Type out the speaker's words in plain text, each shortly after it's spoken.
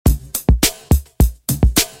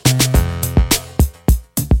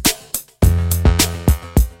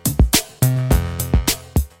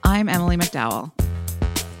Molly McDowell.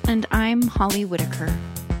 And I'm Holly Whitaker.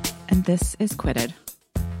 And this is Quitted,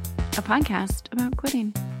 a podcast about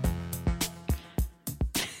quitting.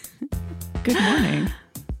 Good morning.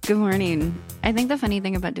 Good morning. I think the funny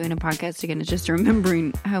thing about doing a podcast again is just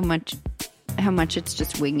remembering how much it's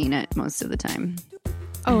just winging it most of the time.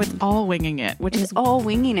 Oh, it's all winging it, which is all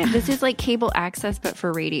winging it. This is like cable access, but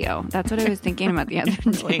for radio. That's what I was thinking about the other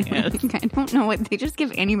day. Like, I don't know what they just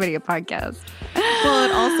give anybody a podcast. Well,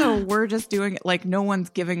 and also we're just doing it like no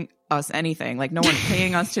one's giving us anything. Like no one's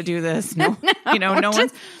paying us to do this. No, no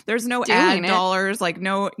one's. There's no ad dollars. Like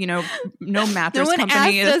no mattress no one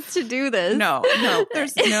company asked us to do this. No.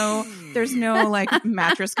 There's no like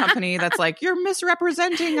mattress company that's like you're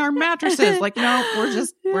misrepresenting our mattresses. Like no, we're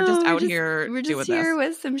just out here. We're just here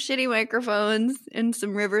with some shitty microphones and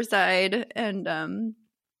some Riverside and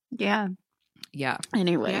yeah.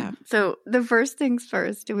 Anyway, yeah. So the first things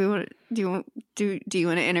first. Do you want to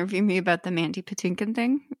interview me about the Mandy Patinkin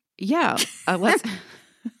thing? Yeah, let's.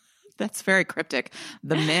 That's very cryptic.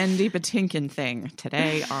 The Mandy Patinkin thing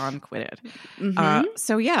today on Quitted. Mm-hmm.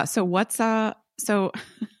 So what's so tell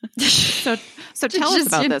us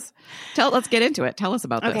about this. Let's get into it. Tell us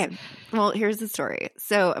about this. Okay. Well, here's the story.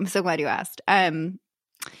 So I'm so glad you asked.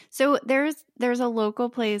 So there's a local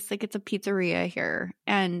place, like it's a pizzeria here,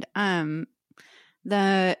 and I'm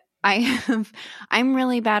really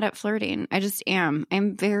bad at flirting. I just am.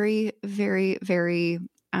 I'm very, very, very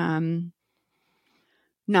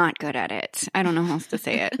not good at it. I don't know how else to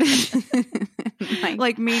say it.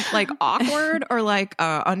 like awkward or like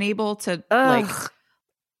unable to like.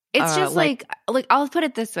 It's just like I'll put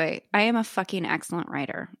it this way. I am a fucking excellent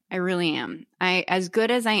writer. I really am. As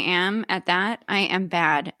good as I am at that, I am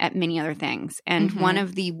bad at many other things. And one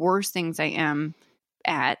of the worst things I am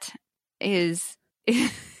at is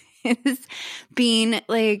being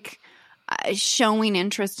like showing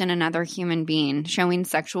interest in another human being, showing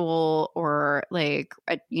sexual or like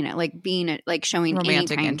being like showing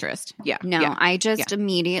romantic any kind. interest. Yeah. No, yeah. I just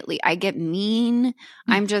immediately I get mean.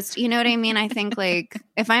 I'm just, you know what I mean? I think like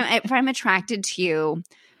if I'm attracted to you,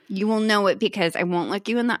 you will know it because I won't look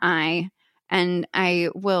you in the eye and I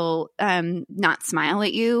will not smile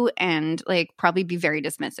at you and like probably be very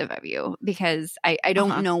dismissive of you because I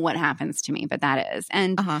don't know what happens to me, but that is.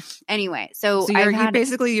 And anyway, so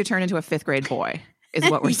you turn into a 5th grade boy is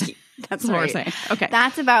what we're saying. That's what right. we're saying. Okay.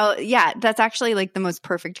 That's that's actually like the most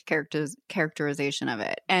perfect characterization of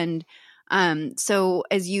it. And so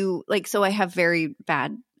I have very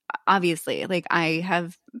bad, obviously, like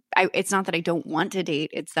it's not that I don't want to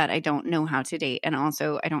date, it's that I don't know how to date. And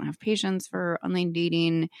also I don't have patience for online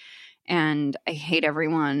dating and I hate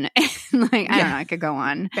everyone. Like, I don't know, I could go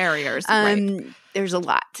on. Barriers. Right. There's a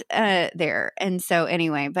lot there. And so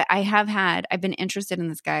anyway, but I've been interested in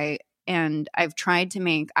this guy and I've tried to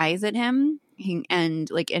make eyes at him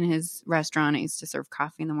and like in his restaurant, I used to serve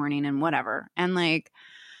coffee in the morning and whatever. And like,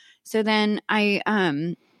 so then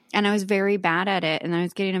and I was very bad at it. And I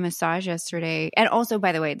was getting a massage yesterday. And also,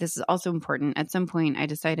 by the way, this is also important. At some point, I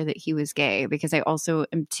decided that he was gay because I also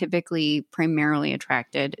am typically primarily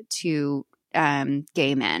attracted to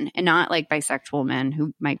gay men and not like bisexual men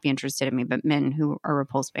who might be interested in me, but men who are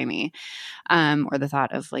repulsed by me or the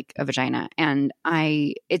thought of like a vagina. And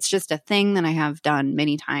it's just a thing that I have done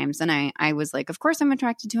many times. And I was like, of course I'm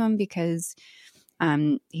attracted to him because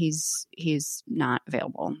he's not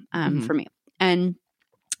available for me. And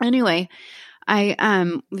anyway,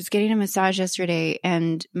 I was getting a massage yesterday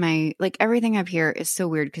and my like everything up here is so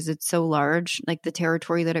weird because it's so large. Like the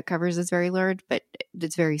territory that it covers is very large, but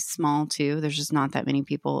it's very small too. There's just not that many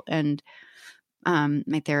people. And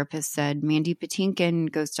my therapist said Mandy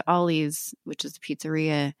Patinkin goes to Ollie's, which is a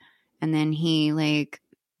pizzeria, and then he like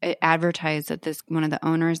advertised that one of the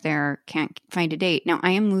owners there can't find a date. Now I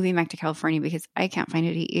am moving back to California because I can't find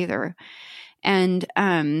a date either. And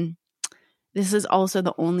this is also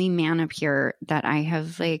the only man up here that I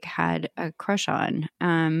have like had a crush on,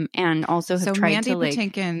 and also have tried Mandy to like.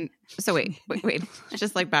 Patinkin, so wait,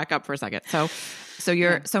 just like back up for a second. So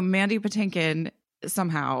Mandy Patinkin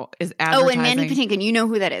somehow is advertising. Oh, and Mandy Patinkin, you know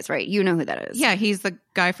who that is, right? You know who that is. Yeah, he's the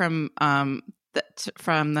guy from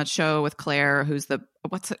that show with Claire, who's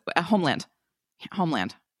Homeland.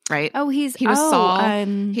 Right? Oh, he was Saul.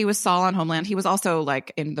 He was Saul on Homeland. He was also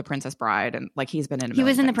like in The Princess Bride, and like he's been in. He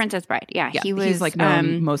was in The Princess Bride. Yeah, he was. He's like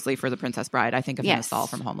known mostly for The Princess Bride. I think of him as Saul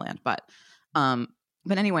from Homeland, but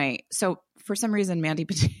anyway, so for some reason, Mandy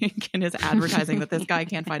Patinkin is advertising that this guy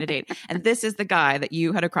can't find a date, and this is the guy that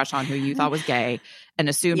you had a crush on, who you thought was gay, and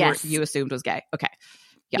you assumed was gay. Okay.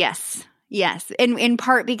 Yeah. Yes, and in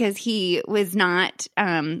part because he was not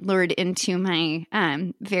lured into my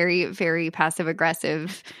very, very passive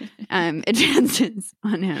aggressive advances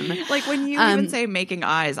on him. Like when you even say making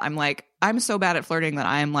eyes, I'm like, I'm so bad at flirting that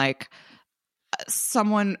I'm like,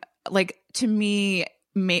 someone like, to me,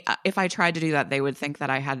 if I tried to do that, they would think that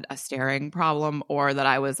I had a staring problem or that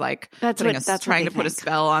I was like trying to put a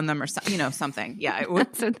spell on them or something. Yeah,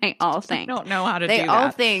 that's what they all think. I don't know how to do that. They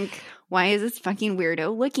all think, why is this fucking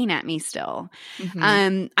weirdo looking at me still?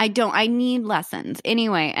 I need lessons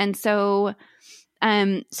anyway. And so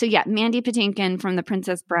yeah, Mandy Patinkin from The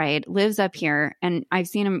Princess Bride lives up here, and I've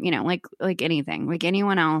seen him, like anything, like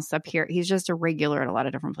anyone else up here. He's just a regular at a lot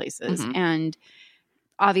of different places. And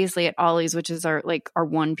obviously at Ollie's, which is our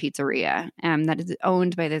one pizzeria that is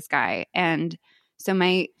owned by this guy. And so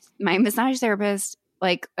my massage therapist,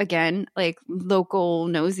 like, again, like local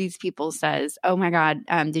knows these people, says, oh my God,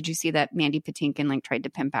 did you see that Mandy Patinkin like tried to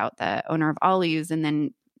pimp out the owner of Ollie's? And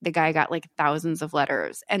then the guy got like thousands of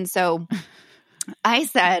letters. And so I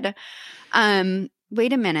said,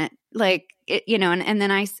 wait a minute, like, and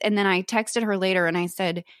then I texted her later and I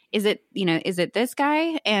said, is it this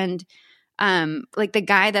guy? And like the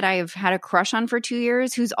guy that I've had a crush on for 2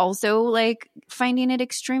 years, who's also like finding it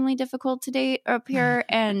extremely difficult to date up here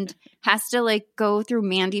and has to like go through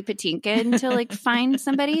Mandy Patinkin to like find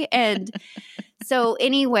somebody. And so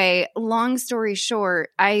anyway, long story short,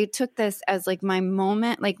 I took this as like my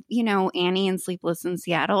moment, like, Annie in Sleepless in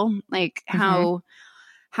Seattle, like how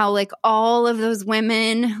like all of those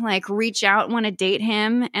women like reach out and want to date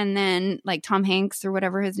him. And then like Tom Hanks or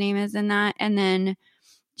whatever his name is in that. And then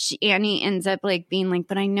Annie ends up like being like,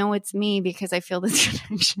 but I know it's me because I feel this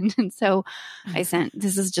connection. And so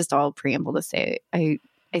this is just all preamble to say, I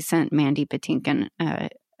sent Mandy Patinkin a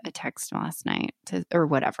text last night or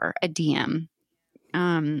whatever, a DM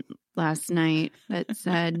last night that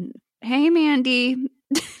said, hey, Mandy.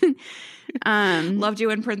 Loved you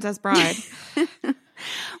in Princess Bride.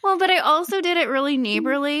 Well, but I also did it really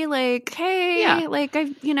neighborly. Like, hey, like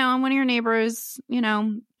I'm one of your neighbors,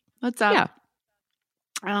 what's up? Yeah.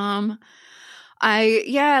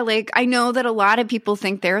 I know that a lot of people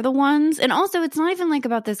think they're the ones. And also it's not even like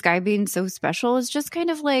about this guy being so special. It's just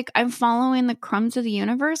kind of like I'm following the crumbs of the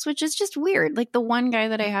universe, which is just weird. Like the one guy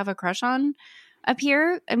that I have a crush on up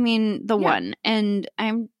here, one. And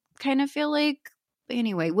I'm kind of feel like,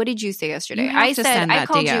 anyway, what did you say yesterday? I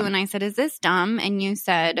called you and I said, is this dumb? And you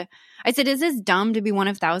said, is this dumb to be one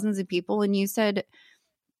of thousands of people? And you said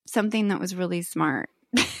something that was really smart.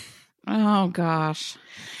 Oh gosh,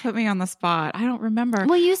 put me on the spot. I don't remember.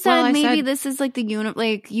 Well, you said this is like the unit.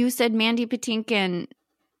 Like you said, Mandy Patinkin.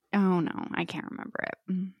 Oh no, I can't remember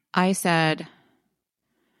it. I said,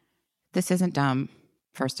 "This isn't dumb."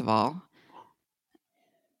 First of all,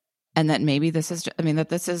 and that maybe this is. I mean, that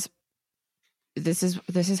this is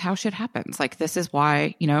how shit happens. Like this is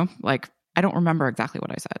why Like I don't remember exactly what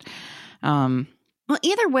I said. Well,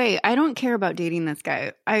 either way, I don't care about dating this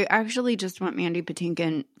guy. I actually just want Mandy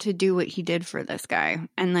Patinkin to do what he did for this guy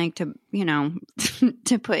and like to,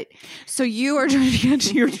 to put. So you are trying to get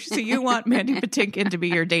so you want Mandy Patinkin to be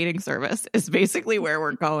your dating service is basically where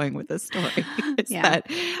we're going with this story. That,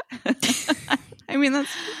 I mean, that's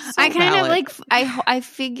so I kind valid. of like, I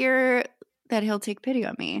figure that he'll take pity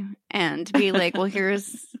on me and be like, well,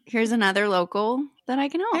 here's another local that I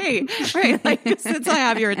can help. Hey, right. Like, since I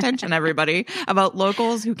have your attention, everybody, about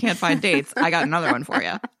locals who can't find dates, I got another one for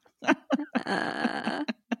you.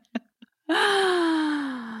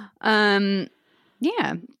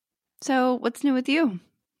 Yeah. So what's new with you?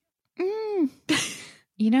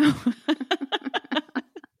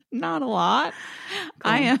 Not a lot.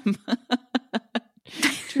 Cool. I am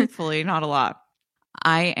truthfully not a lot.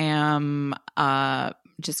 I am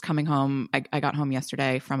just coming home. I got home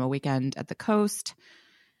yesterday from a weekend at the coast.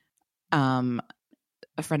 A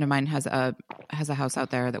friend of mine has a house out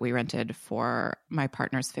there that we rented for my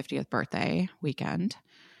partner's 50th birthday weekend.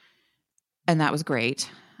 And that was great.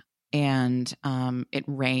 And it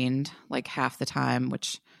rained like half the time,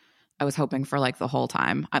 which I was hoping for like the whole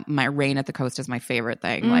time. My rain at the coast is my favorite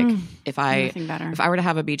thing. Like if I were to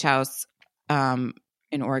have a beach house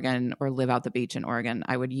in Oregon or live out the beach in Oregon,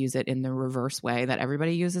 I would use it in the reverse way that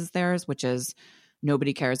everybody uses theirs, which is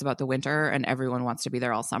nobody cares about the winter and everyone wants to be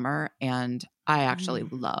there all summer. And I actually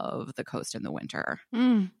love the coast in the winter.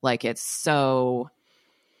 Like it's so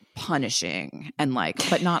punishing and like,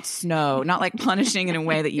 but not snow, not like punishing in a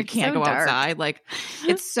way that you can't go outside. Like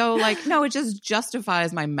it's so like, no, it just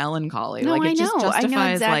justifies my melancholy. No, like it just justifies, I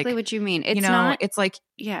know exactly like, what you mean. It's not, it's like,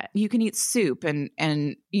 you can eat soup and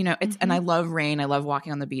it's, and I love rain. I love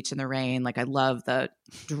walking on the beach in the rain. Like I love the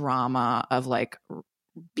drama of like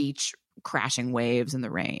beach crashing waves and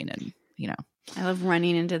the rain and, you know. I love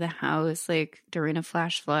running into the house like during a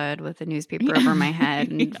flash flood with a newspaper over my head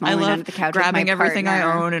and I falling love onto the couch grabbing with my everything I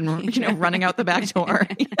partner. own and, you know, running out the back door.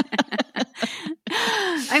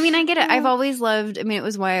 I mean, I get it. I've always loved, I mean, it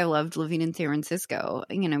was why I loved living in San Francisco,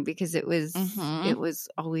 you know, because it was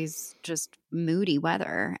always just moody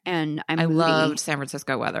weather, and I loved San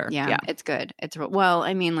Francisco weather. Yeah, it's good. Well,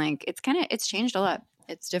 I mean, like it's changed a lot.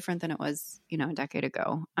 It's different than it was, you know, a decade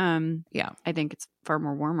ago. I think it's far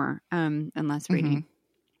more warmer, and less rainy,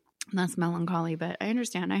 less melancholy, but I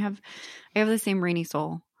understand. I have the same rainy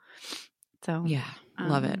soul. So yeah,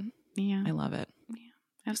 love it. Yeah. I love it.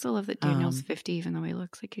 I also love that Daniel's 50, even though he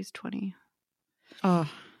looks like he's 20. Oh,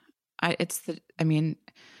 a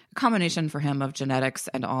combination for him of genetics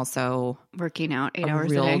and also working out 8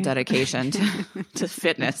 hours real a day. Dedication to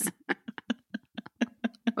fitness.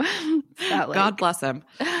 God bless him.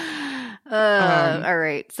 All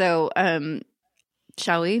right. So,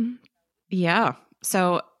 shall we? Yeah.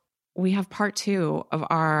 So we have part 2 of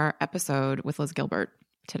our episode with Liz Gilbert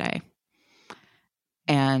today.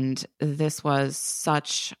 And this was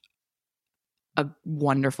such a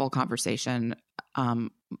wonderful conversation.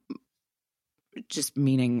 Just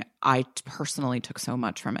meaning I personally took so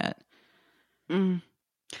much from it.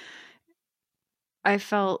 I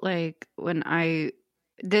felt like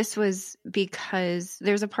this was because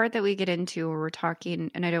there's a part that we get into where we're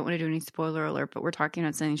talking, and I don't want to do any spoiler alert, but we're talking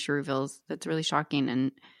about something she reveals that's really shocking.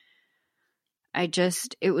 And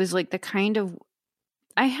it was like the kind of,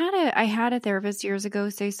 I had a therapist years ago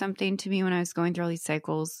say something to me when I was going through all these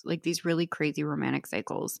cycles, like these really crazy romantic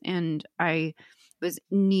cycles. And I was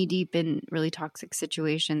knee deep in really toxic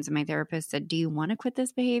situations. And my therapist said, "Do you want to quit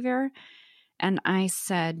this behavior?" And I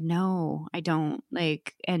said, "No, I don't."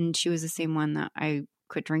 And she was the same one that I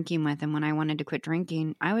quit drinking with. And when I wanted to quit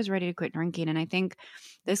drinking, I was ready to quit drinking. And I think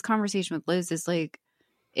this conversation with Liz is like,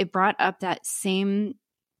 it brought up that same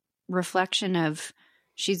reflection of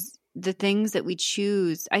the things that we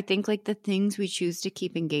choose. I think like the things we choose to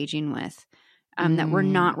keep engaging with, that we're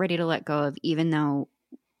not ready to let go of, even though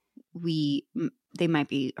they might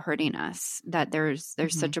be hurting us, that there's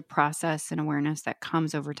such a process and awareness that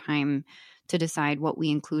comes over time to decide what we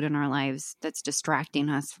include in our lives that's distracting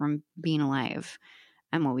us from being alive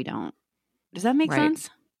and what we don't. Does that make sense?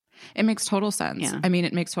 It makes total sense. Yeah. I mean,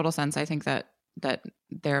 it makes total sense. I think that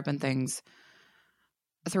there have been things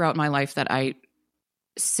throughout my life that I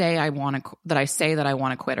say I want to quit, or that I say that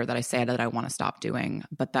I want to stop doing,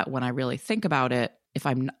 but that when I really think about it,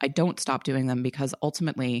 I don't stop doing them because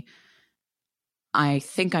ultimately I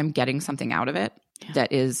think I'm getting something out of it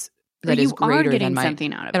that is greater than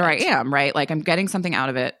something out of it. Or I am, right? Like I'm getting something out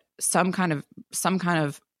of it, some kind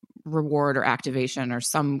of reward or activation or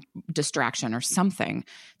some distraction or something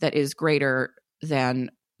that is greater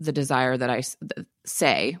than the desire that I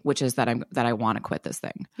say, which is that I want to quit this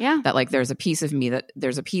thing. Yeah. That like there's a piece of me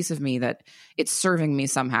that it's serving me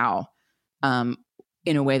somehow in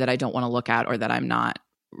a way that I don't want to look at, or that I'm not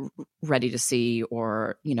ready to see,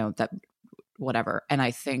 or, you know, that whatever. And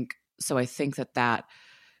I think that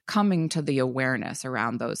coming to the awareness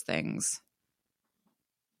around those things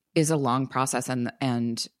is a long process,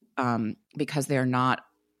 and because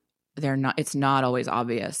it's not always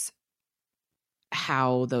obvious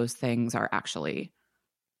how those things are actually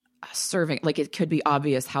serving. Like it could be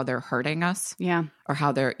obvious how they're hurting us, or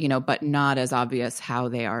how they're, you know, but not as obvious how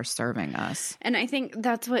they are serving us. And I think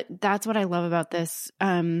that's what I love about this.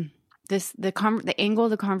 The angle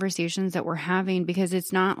of the conversations that we're having, because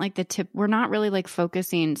it's not like we're not really like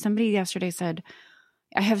focusing. Somebody yesterday said,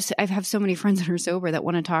 I have so many friends that are sober that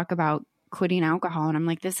want to talk about quitting alcohol. And I'm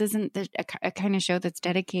like, this isn't a kind of show that's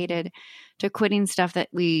dedicated to quitting stuff that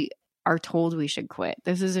we are told we should quit.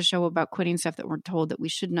 This is a show about quitting stuff that we're told that we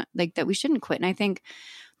should not, like, that we shouldn't quit. And I think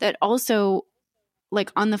that also,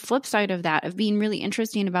 like, on the flip side of that, of being really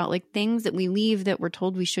interesting about like things that we leave that we're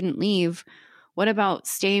told we shouldn't leave, what about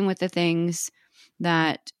staying with the things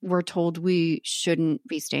that we're told we shouldn't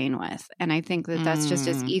be staying with? And I think that that's just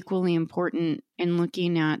as equally important in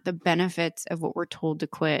looking at the benefits of what we're told to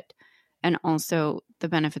quit, and also the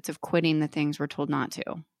benefits of quitting the things we're told not to.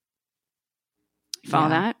 Follow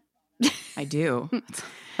that? I do.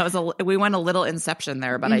 We went a little Inception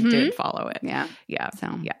there, but I did follow it. Yeah. Yeah.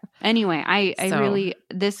 So anyway, I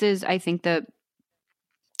think that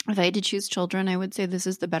if I had to choose children, I would say this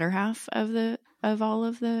is the better half of all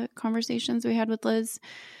of the conversations we had with Liz.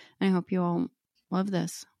 And I hope you all love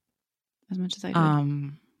this as much as I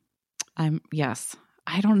did. Yes.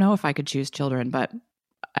 I don't know if I could choose children, but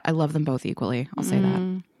I love them both equally. I'll say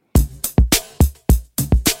that.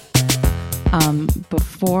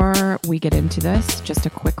 Before we get into this, just a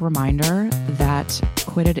quick reminder that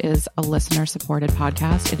Quitted is a listener-supported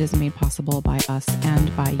podcast. It is made possible by us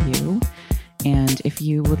and by you. And if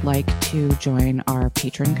you would like to join our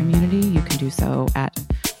patron community, you can do so at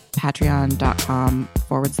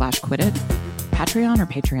patreon.com/quitted. Patreon or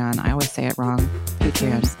Patreon? I always say it wrong.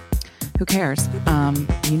 Patreon. Who cares?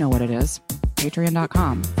 You know what it is.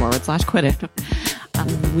 Patreon.com/quitted.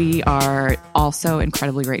 We are also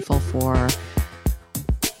incredibly grateful for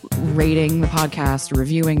rating the podcast,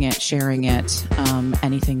 reviewing it, sharing it,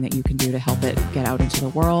 anything that you can do to help it get out into the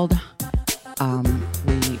world.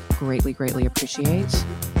 We greatly, greatly appreciate.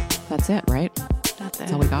 That's it, right?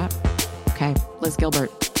 That's all we got. Okay, Liz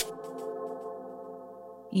Gilbert.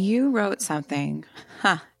 You wrote something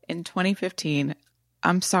in 2015.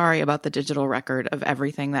 I'm sorry about the digital record of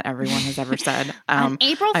everything that everyone has ever said. On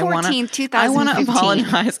April 14th, 2015. I want to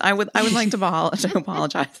apologize. I would like to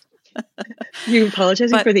apologize. You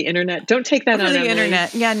apologizing for the internet? Don't take that for on the Emily.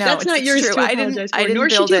 Internet. Yeah, no, that's not yours true. to apologize for. Nor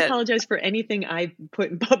should you apologize for anything I put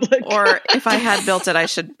in public. Or if I had built it, I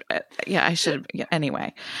should. Yeah, I should. Yeah,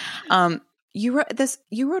 anyway, you wrote this.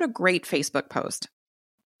 You wrote a great Facebook post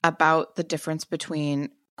about the difference between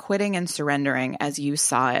quitting and surrendering as you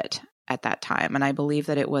saw it at that time. And I believe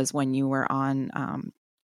that it was when you were on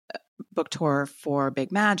book tour for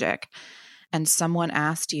Big Magic, and someone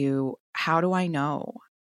asked you, how do I know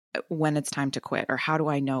when it's time to quit? Or how do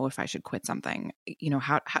I know if I should quit something? You know,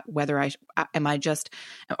 whether am I just,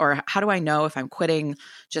 or how do I know if I'm quitting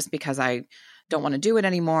just because I don't want to do it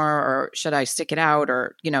anymore? Or should I stick it out,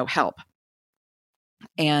 or, you know, help?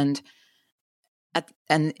 And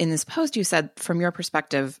in this post, you said, from your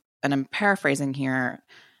perspective, and I'm paraphrasing here,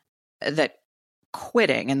 that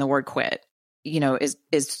quitting, and the word quit, you know, is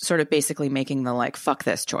sort of basically making the fuck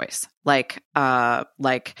this choice. Like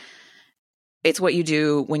it's what you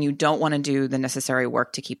do when you don't want to do the necessary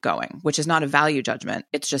work to keep going, which is not a value judgment.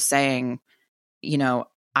 It's just saying, you know,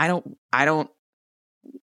 I don't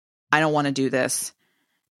want to do this.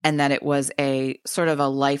 And that it was a sort of a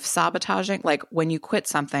life sabotaging, like when you quit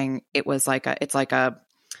something, it's like a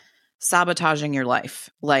sabotaging your life,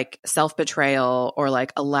 like self-betrayal, or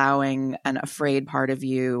like allowing an afraid part of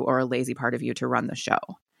you or a lazy part of you to run the show.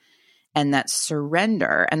 And that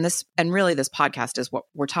surrender, and really this podcast is what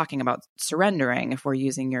we're talking about, surrendering, if we're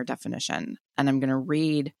using your definition. And I'm going to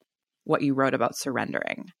read what you wrote about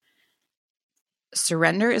surrendering.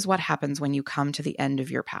 Surrender is what happens when you come to the end of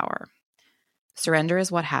your power. Surrender is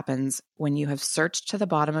what happens when you have searched to the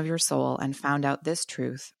bottom of your soul and found out this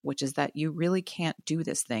truth, which is that you really can't do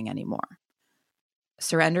this thing anymore.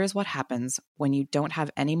 Surrender is what happens when you don't have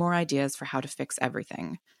any more ideas for how to fix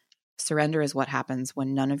everything. Surrender is what happens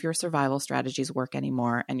when none of your survival strategies work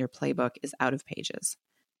anymore and your playbook is out of pages.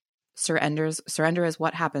 Surrender is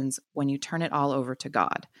what happens when you turn it all over to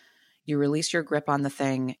God. You release your grip on the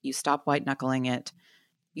thing, you stop white-knuckling it,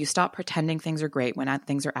 you stop pretending things are great when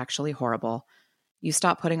things are actually horrible. You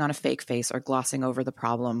stop putting on a fake face or glossing over the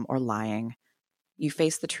problem or lying. You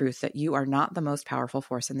face the truth that you are not the most powerful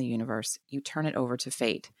force in the universe. You turn it over to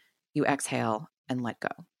fate. You exhale and let go.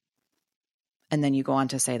 And then you go on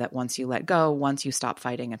to say that once you let go, once you stop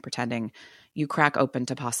fighting and pretending, you crack open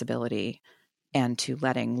to possibility and to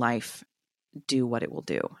letting life do what it will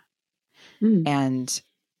do. And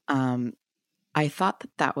I thought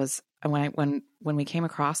that was, when we came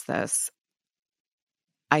across this,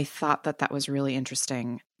 I thought that was really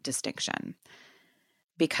interesting distinction,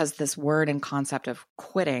 because this word and concept of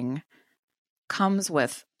quitting comes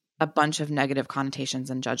with a bunch of negative connotations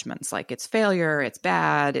and judgments, like it's failure, it's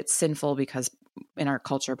bad, it's sinful, because in our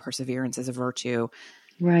culture, perseverance is a virtue.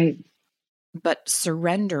 Right. But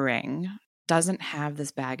surrendering doesn't have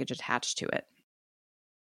this baggage attached to it.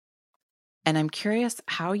 And I'm curious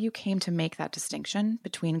how you came to make that distinction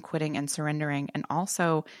between quitting and surrendering, and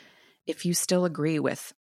also if you still agree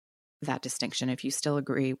with that distinction, if you still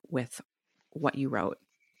agree with what you wrote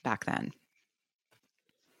back then.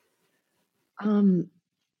 I'm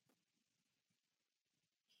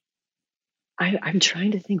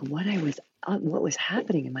trying to think what was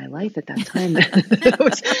happening in my life at that time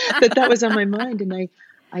that was on my mind, and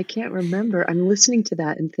I can't remember. I'm listening to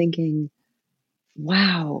that and thinking,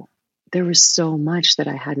 wow, there was so much that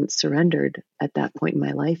I hadn't surrendered at that point in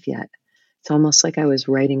my life yet. It's almost like I was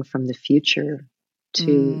writing from the future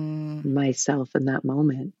to myself in that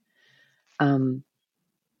moment.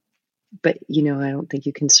 But, you know, I don't think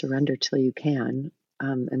you can surrender till you can.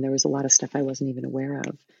 And there was a lot of stuff I wasn't even aware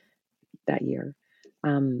of that year.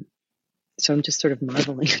 So I'm just sort of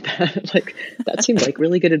marveling at that. Like, that seemed like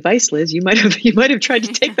really good advice, Liz. You might have tried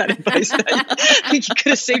to take that advice. I think you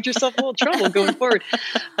could have saved yourself a little trouble going forward.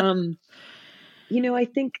 I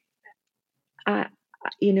think,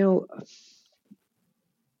 you know,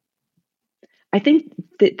 I think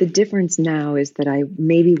that the difference now is that I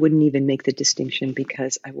maybe wouldn't even make the distinction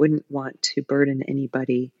because I wouldn't want to burden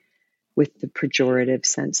anybody with the pejorative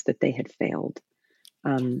sense that they had failed.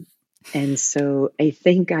 And so I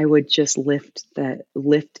think I would just lift the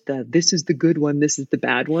this is the good one, this is the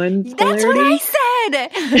bad one polarity. That's what I said.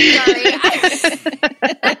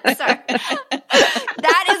 Sorry. Sorry.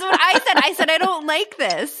 That is what I said. I said, I don't like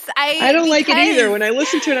this. I don't like it either. When I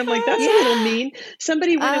listen to it, I'm like, that's a little mean.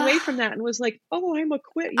 Somebody went away from that and was like, oh, I'm a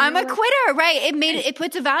quitter. I'm a quitter, right? It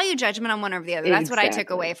puts a value judgment on one or the other. That's what I took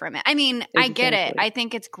away from it. I mean, I get it. I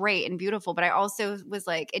think it's great and beautiful, but I also was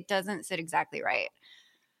like, it doesn't sit exactly right.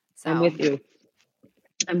 So. I'm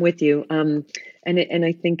with you. And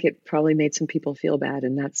I think it probably made some people feel bad,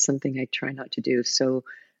 and that's something I try not to do. So,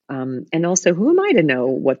 and also, who am I to know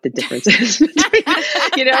what the difference is? like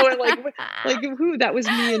who? That was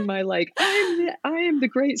me and my I am the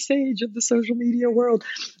great sage of the social media world.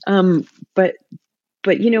 But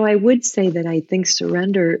I would say that I think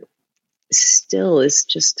surrender still is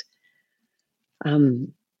just. A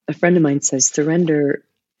friend of mine says surrender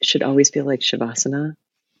should always feel like shavasana.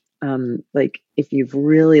 Like if you've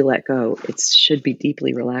really let go, it should be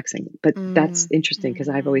deeply relaxing. But that's interesting because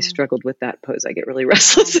I've always struggled with that pose. I get really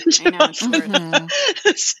restless.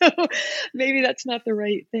 So maybe that's not the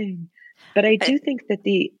right thing. But I do think that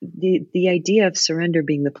the idea of surrender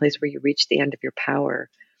being the place where you reach the end of your power,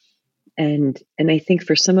 and I think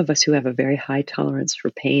for some of us who have a very high tolerance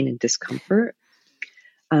for pain and discomfort,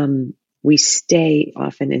 we stay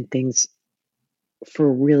often in things for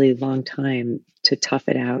a really long time to tough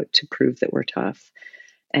it out, to prove that we're tough.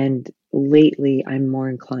 And lately, I'm more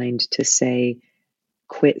inclined to say,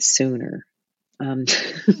 quit sooner.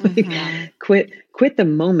 Quit the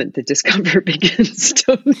moment the discomfort begins.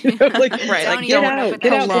 Get out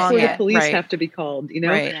before the police have to be called.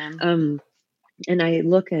 Right. And I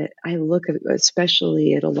look at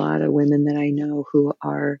especially at a lot of women that I know who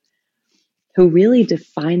really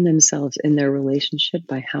define themselves in their relationship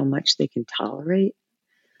by how much they can tolerate,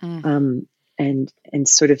 and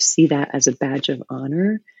sort of see that as a badge of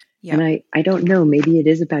honor. Yeah. And I don't know, maybe it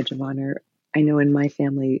is a badge of honor. I know in my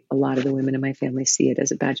family, a lot of the women in my family see it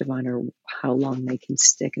as a badge of honor, how long they can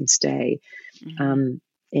stick and stay. And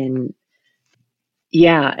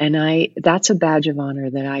that's a badge of honor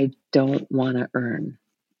that I don't want to earn,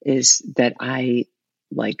 is that I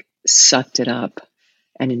sucked it up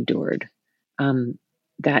and endured. I'm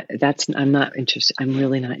not interested. I'm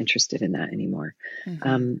really not interested in that anymore.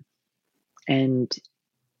 And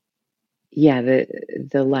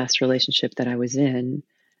the last relationship that I was in,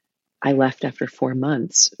 I left after 4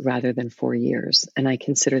 months rather than 4 years. And I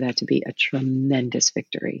consider that to be a tremendous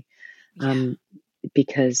victory,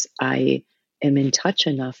 because I am in touch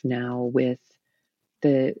enough now with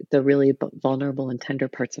the really vulnerable and tender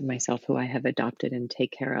parts of myself who I have adopted and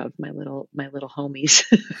take care of, my little homies,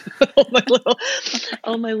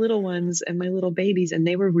 all my little ones and my little babies. And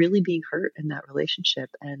they were really being hurt in that relationship.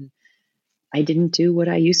 And I didn't do what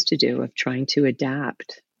I used to do of trying to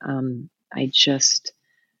adapt. I just,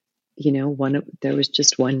 there was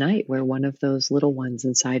just one night where one of those little ones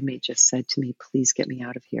inside me just said to me, please get me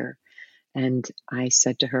out of here. And I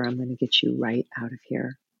said to her, I'm going to get you right out of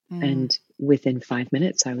here. And within 5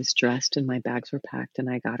 minutes, I was dressed and my bags were packed and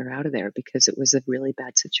I got her out of there because it was a really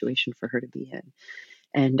bad situation for her to be in.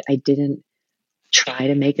 And I didn't try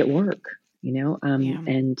to make it work,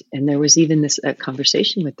 and there was even this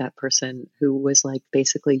conversation with that person who was like,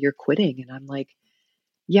 basically, you're quitting. And I'm like,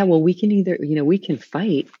 yeah, well, we can either, we can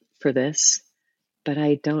fight for this, but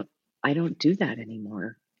I don't do that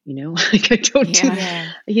anymore. I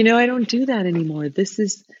don't do that anymore.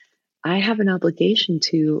 I have an obligation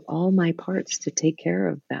to all my parts to take care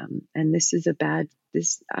of them. And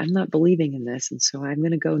I'm not believing in this. And so I'm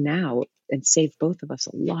going to go now and save both of us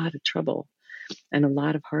a lot of trouble and a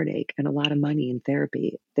lot of heartache and a lot of money in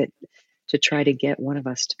therapy to try to get one of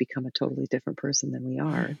us to become a totally different person than we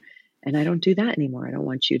are. And I don't do that anymore. I don't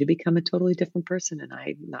want you to become a totally different person. And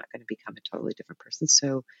I'm not going to become a totally different person.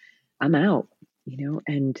 So I'm out,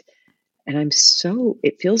 and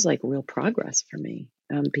it feels like real progress for me.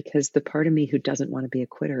 Because the part of me who doesn't want to be a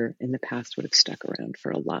quitter in the past would have stuck around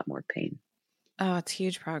for a lot more pain. Oh, it's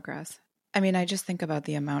huge progress. I mean, I just think about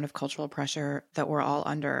the amount of cultural pressure that we're all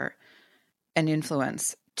under and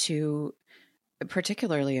influence to,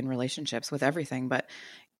 particularly in relationships with everything, but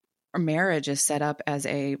marriage is set up as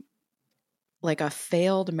a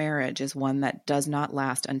failed marriage is one that does not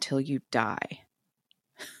last until you die.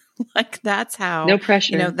 That's how, no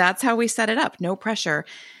pressure. That's how we set it up. No pressure.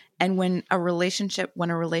 And when a relationship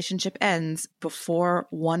ends before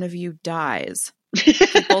one of you dies,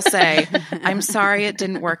 people say, I'm sorry it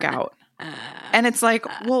didn't work out. And it's like,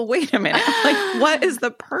 well, wait a minute. Like, what is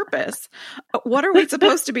the purpose? What are we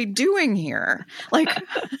supposed to be doing here? Like,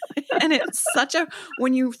 and it's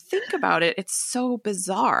when you think about it, it's so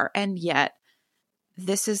bizarre. And yet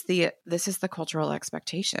this is the cultural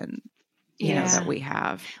expectation, you know, that we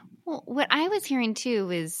have. Well, what I was hearing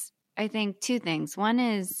too is, I think, two things. One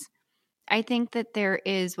is, I think that there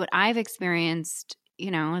is what I've experienced,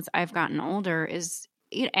 you know, as I've gotten older is,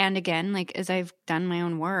 and again, like as I've done my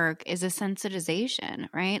own work, is a sensitization,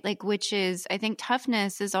 right? Like, which is, I think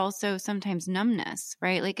toughness is also sometimes numbness,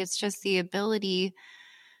 right? Like it's just the ability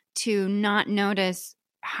to not notice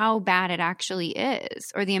how bad it actually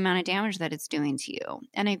is or the amount of damage that it's doing to you.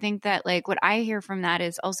 And I think that like what I hear from that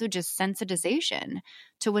is also just sensitization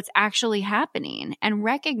to what's actually happening and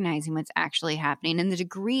recognizing what's actually happening and the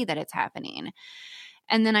degree that it's happening.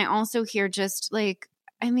 And then I also hear just like,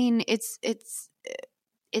 I mean, it's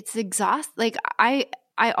exhausting. Like I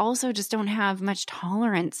also just don't have much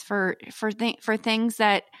tolerance for things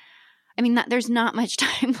that, I mean, there's not much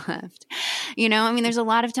time left, you know, I mean, there's a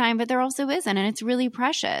lot of time, but there also isn't. And it's really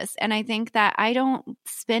precious. And I think that I don't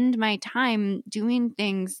spend my time doing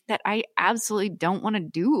things that I absolutely don't want to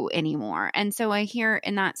do anymore. And so I hear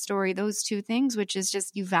in that story, those two things, which is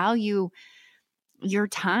just you value your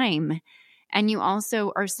time and you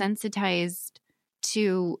also are sensitized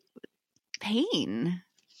to pain.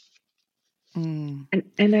 And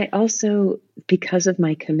I also, because of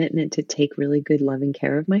my commitment to take really good, loving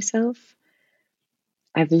care of myself,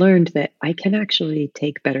 I've learned that I can actually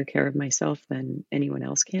take better care of myself than anyone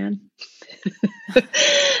else can.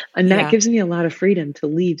 And that gives me a lot of freedom to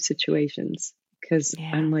leave situations because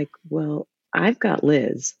I'm like, well, I've got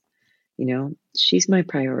Liz, you know, she's my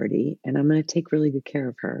priority and I'm going to take really good care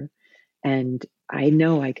of her. And I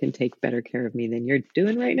know I can take better care of me than you're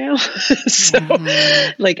doing right now. So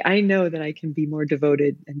like, I know that I can be more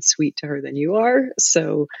devoted and sweet to her than you are.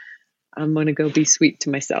 So I'm going to go be sweet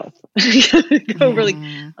to myself. I'm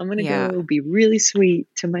going to go be really sweet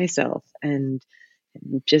to myself and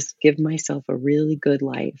just give myself a really good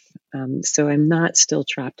life. So I'm not still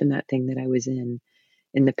trapped in that thing that I was in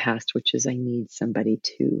the past, which is I need somebody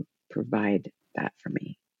to provide that for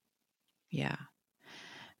me. Yeah.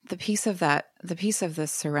 The piece of the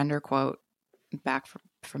surrender quote back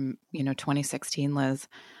from 2016, Liz,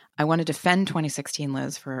 I want to defend 2016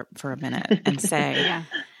 Liz for a minute and say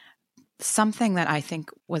something that I think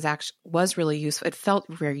was really useful. It felt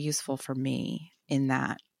very useful for me in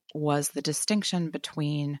that was the distinction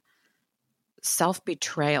between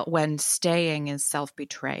self-betrayal when staying is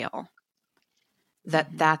self-betrayal. That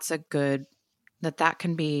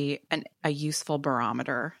can be a useful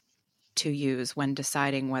barometer to use when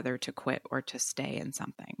deciding whether to quit or to stay in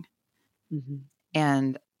something. Mm-hmm.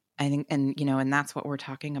 And I think, and that's what we're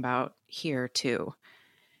talking about here too,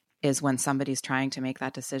 is when somebody's trying to make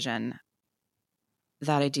that decision,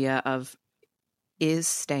 that idea of is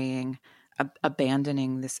staying,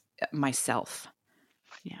 abandoning this myself.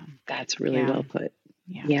 Yeah. That's really well put.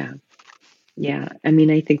 Yeah. Yeah. I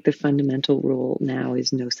mean, I think the fundamental rule now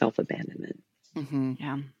is no self-abandonment. Mm-hmm.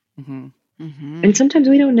 Yeah. Mm-hmm. Mm-hmm. And sometimes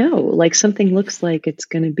we don't know, like something looks like it's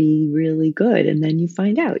going to be really good. And then you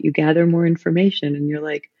find out, you gather more information and you're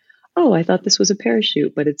like, oh, I thought this was a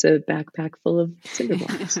parachute, but it's a backpack full of cinder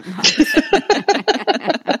blocks.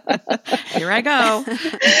 Here I go.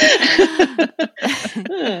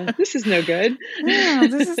 This is no good. No,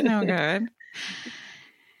 this is no good.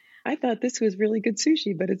 I thought this was really good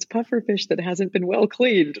sushi, but it's puffer fish that hasn't been well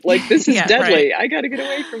cleaned. Like, this is deadly. Right. I got to get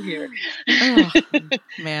away from here. Oh,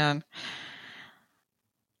 man.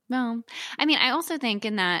 Well, I mean, I also think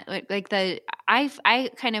in that,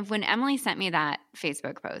 I kind of, when Emily sent me that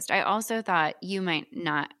Facebook post, I also thought you might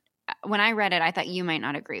not, when I read it, I thought you might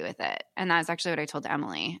not agree with it. And that's actually what I told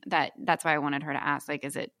Emily, that's why I wanted her to ask, like,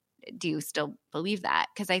 do you still believe that?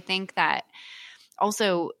 Because I think that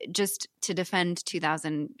also just to defend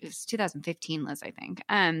 2015, Liz, I think.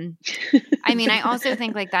 I mean, I also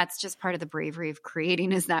think like that's just part of the bravery of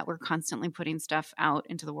creating is that we're constantly putting stuff out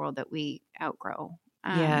into the world that we outgrow.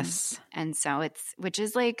 Yes. And so which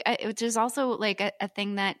is also like a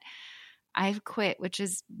thing that I've quit, which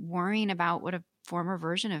is worrying about what a former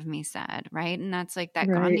version of me said. Right. And that's like that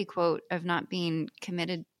Gandhi quote of not being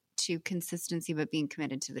committed to consistency, but being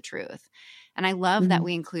committed to the truth. And I love that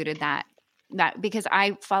we included that because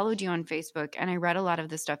I followed you on Facebook and I read a lot of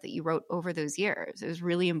the stuff that you wrote over those years. It was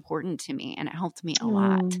really important to me and it helped me a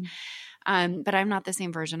lot. But I'm not the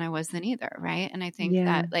same version I was then either. Right. And I think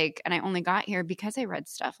that and I only got here because I read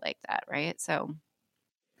stuff like that. Right. So.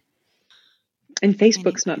 And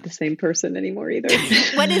Facebook's not the same person anymore either.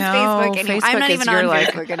 What is Facebook anymore? I'm not even on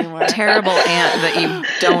Facebook anymore. Terrible aunt that you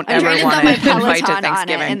don't I'm ever trying to want throw my to invite to Peloton on it,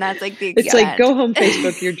 Thanksgiving. and that's like the It's like, go home,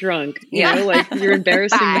 Facebook, you're drunk. You Yeah. know, like you're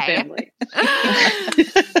embarrassing the Bye. family.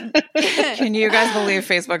 Can you guys believe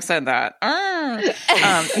Facebook said that?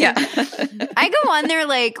 Yeah. I go on there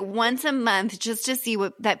like once a month just to see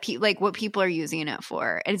what people are using it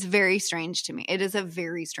for. It's very strange to me. It is a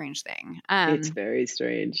very strange thing. It's very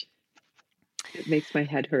strange. It makes my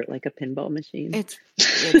head hurt like a pinball machine. It's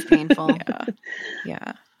painful.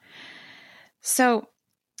 Yeah. So,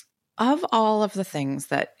 of all of the things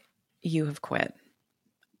that you have quit,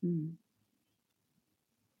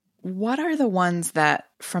 what are the ones that,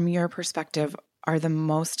 from your perspective, are the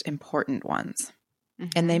most important ones? Mm-hmm.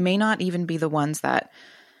 And they may not even be the ones that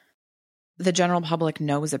the general public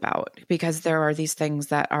knows about, because there are these things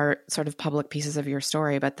that are sort of public pieces of your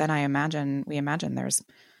story. But then we imagine there's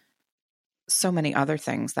so many other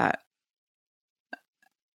things that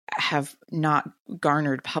have not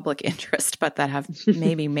garnered public interest, but that have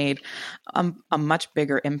maybe made a much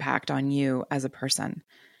bigger impact on you as a person.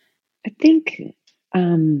 I think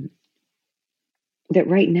that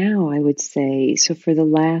right now I would say, so for the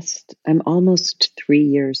last, I'm almost 3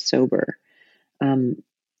 years sober,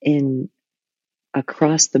 in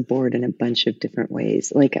across the board in a bunch of different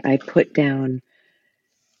ways. Like I put down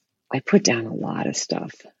a lot of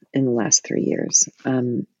stuff in the last 3 years.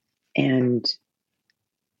 And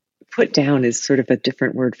put down is sort of a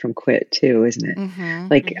different word from quit too, isn't it? Mm-hmm.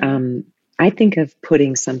 Like, I think of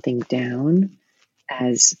putting something down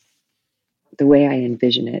as, the way I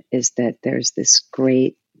envision it is that there's this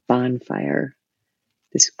great bonfire,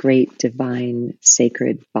 this great divine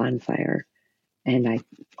sacred bonfire, and I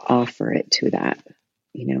offer it to that,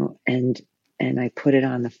 and I put it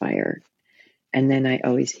on the fire. And then I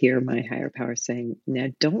always hear my higher power saying, now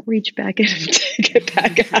don't reach back in and take it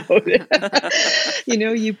back out.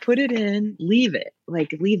 You put it in, leave it.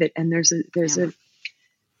 And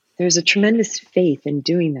there's a tremendous faith in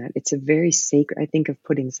doing that. It's a very sacred, I think of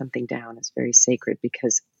putting something down as very sacred,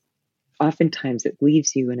 because oftentimes it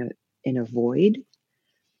leaves you in a void,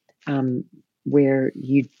 where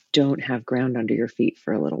you don't have ground under your feet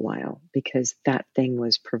for a little while, because that thing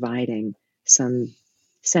was providing some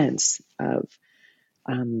sense of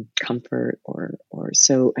comfort or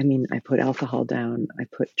so. I mean, I put alcohol down, I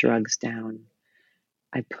put drugs down,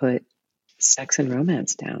 I put sex and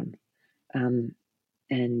romance down, and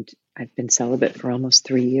I've been celibate for almost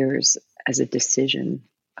 3 years as a decision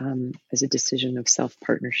of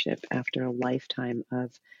self-partnership after a lifetime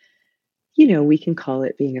of, we can call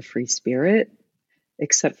it being a free spirit,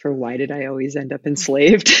 except for, why did I always end up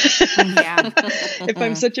enslaved? Yeah. If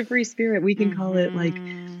I'm such a free spirit, we can call it like,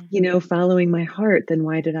 following my heart, then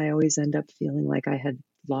why did I always end up feeling like I had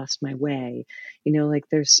lost my way?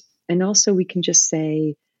 And also we can just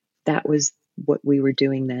say that was what we were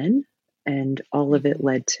doing then, and all of it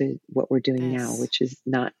led to what we're doing now, which is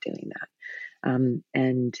not doing that.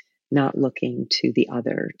 And not looking to the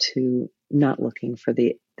other, to not looking for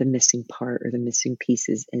the missing part or the missing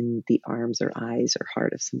pieces in the arms or eyes or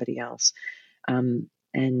heart of somebody else. And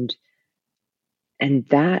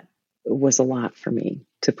that was a lot for me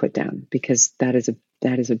to put down, because that is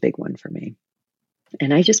a big one for me.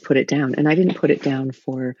 And I just put it down, and I didn't put it down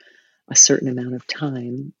for a certain amount of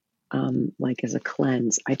time, like as a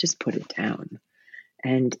cleanse. I just put it down,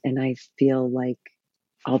 and I feel like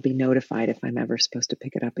I'll be notified if I'm ever supposed to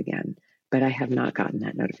pick it up again. But I have not gotten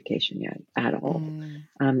that notification yet at all.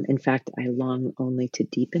 In fact, I long only to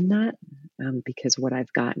deepen that, because what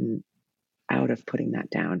I've gotten out of putting that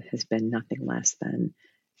down has been nothing less than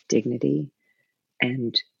dignity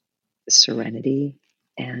and serenity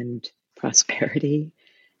and prosperity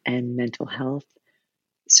and mental health.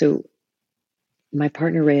 So my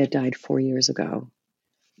partner Rhea died 4 years ago,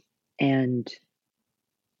 and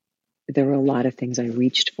there were a lot of things I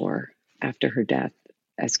reached for after her death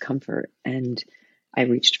as comfort. And I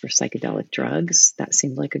reached for psychedelic drugs. That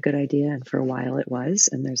seemed like a good idea. And for a while it was.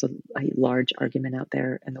 And there's a large argument out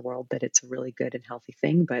there in the world that it's a really good and healthy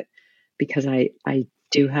thing. But because I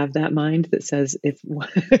do have that mind that says, if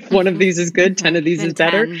one of these is good, 10 of these is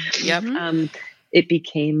better. Yep. It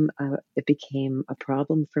became a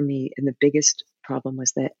problem for me. And the biggest problem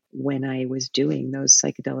was that when I was doing those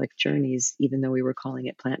psychedelic journeys, even though we were calling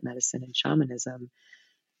it plant medicine and shamanism,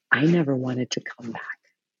 I never wanted to come back.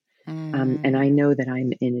 And I know that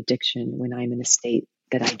I'm in addiction when I'm in a state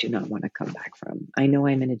that I do not want to come back from. I know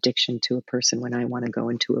I'm in addiction to a person when I want to go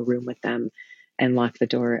into a room with them and lock the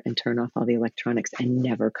door and turn off all the electronics and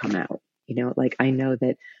never come out. Like I know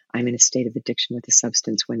that I'm in a state of addiction with a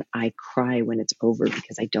substance when I cry when it's over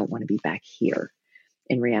because I don't want to be back here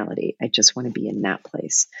in reality. I just want to be in that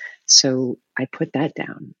place. So I put that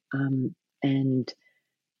down. And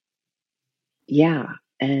yeah,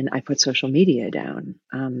 and I put social media down.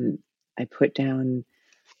 I put down,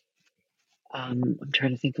 I'm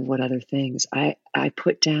trying to think of what other things. I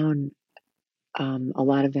put down a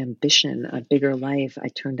lot of ambition, a bigger life. I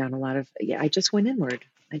turned down a lot of, I just went inward.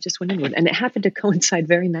 And it happened to coincide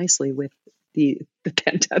very nicely with the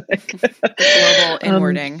pandemic. Global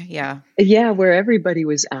inwarding. Yeah, where everybody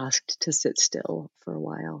was asked to sit still for a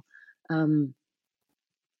while.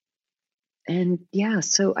 And yeah,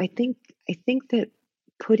 so I think that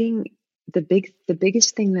putting the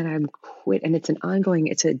biggest thing that I'm quit, and it's a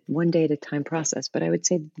one day at a time process, but I would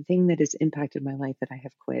say the thing that has impacted my life that I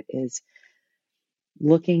have quit is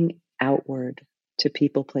looking outward to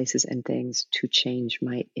people, places, and things to change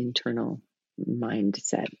my internal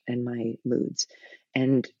mindset and my moods.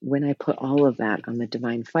 And when I put all of that on the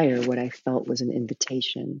divine fire, what I felt was an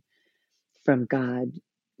invitation from God,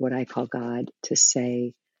 what I call God, to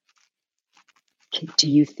say, do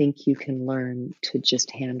you think you can learn to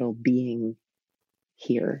just handle being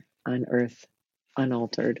here on earth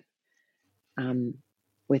unaltered,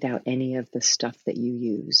 without any of the stuff that you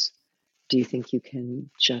use? Do you think you can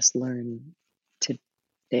just learn to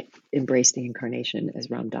embrace the incarnation, as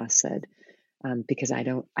Ram Dass said? Because I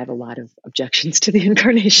have a lot of objections to the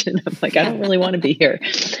incarnation. I'm like, I don't really want to be here.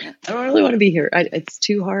 It's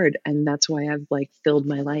too hard. And that's why I've filled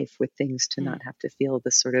my life with things to not have to feel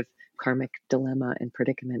this sort of karmic dilemma and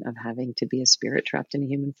predicament of having to be a spirit trapped in a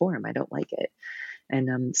human form. I don't like it.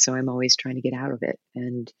 And so I'm always trying to get out of it.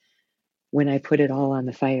 And when I put it all on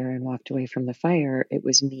the fire and walked away from the fire, it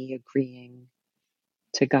was me agreeing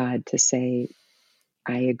to God to say,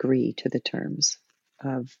 I agree to the terms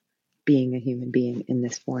of being a human being in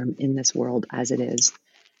this form, in this world as it is.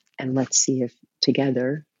 And let's see if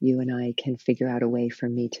together you and I can figure out a way for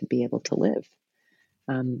me to be able to live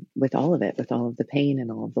with all of it, with all of the pain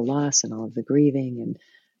and all of the loss and all of the grieving.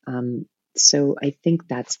 And so I think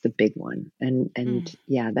that's the big one. And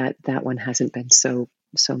yeah, that one hasn't been so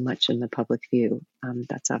much in the public view.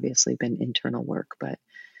 That's obviously been internal work, but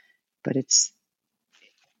it's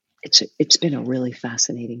been a really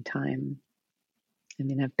fascinating time. I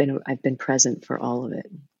mean, I've been present for all of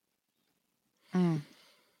it. I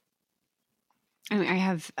mean, I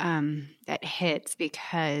have that hits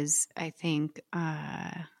because I think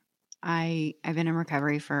I've been in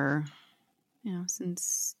recovery for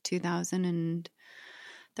since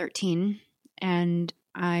 2013, and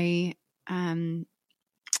I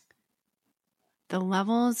the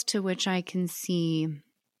levels to which I can see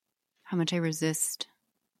how much I resist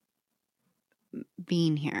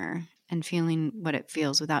being here and feeling what it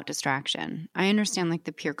feels without distraction. I understand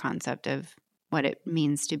the pure concept of what it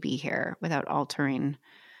means to be here without altering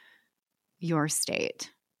your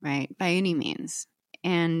state, right? By any means.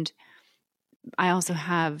 And I also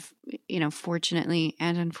have, fortunately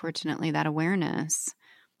and unfortunately, that awareness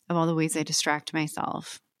of all the ways I distract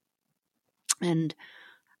myself and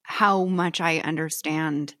how much I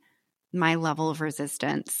understand my level of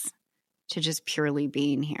resistance to just purely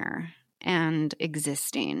being here and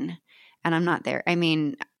existing. And I'm not there. I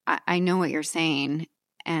mean, I know what you're saying.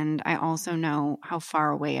 And I also know how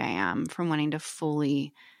far away I am from wanting to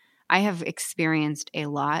fully – I have experienced a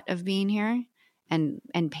lot of being here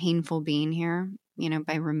and painful being here,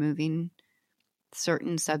 by removing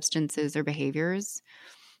certain substances or behaviors.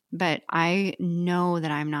 But I know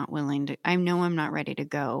that I'm not willing to – I know I'm not ready to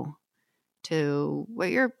go to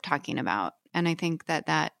what you're talking about. And I think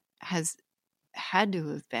that has had to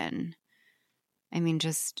have been, I mean,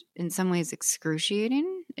 just in some ways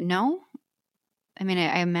excruciating. No? I mean,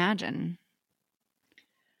 I imagine.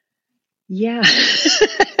 Yeah,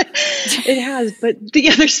 it has. But the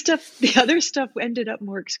other stuff ended up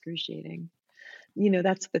more excruciating.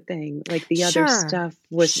 That's the thing. The other stuff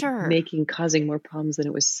was causing more problems than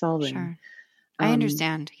it was solving. Sure. I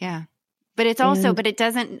understand. Yeah. But it's also, but it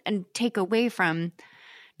doesn't take away from,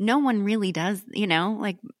 no one really does,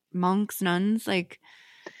 monks, nuns,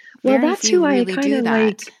 well, that's who really I kind of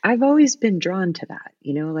like. I've always been drawn to that,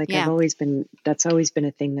 I've always been, that's always been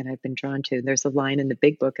a thing that I've been drawn to. There's a line in the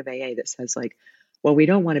big book of AA that says well, we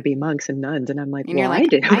don't want to be monks and nuns. And I'm like, well, I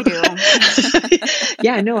do. I do.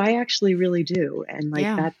 Yeah, no, I actually really do. And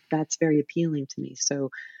that's very appealing to me.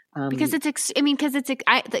 So, because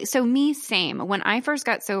so me, same. When I first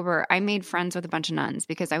got sober, I made friends with a bunch of nuns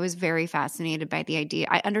because I was very fascinated by the idea.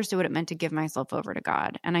 I understood what it meant to give myself over to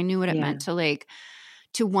God. And I knew what it meant to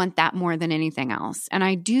to want that more than anything else. And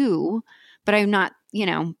I do, but I'm not,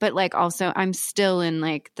 but like also I'm still in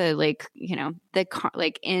like the, like,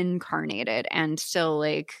 like incarnated and still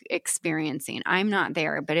like experiencing. I'm not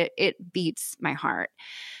there, but it beats my heart.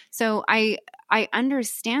 So I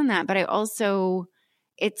understand that, but I also,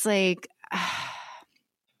 it's like,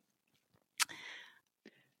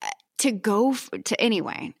 to go to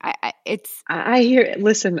anyway. I hear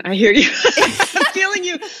you. I'm feeling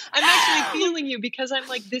you. I'm actually feeling you, because I'm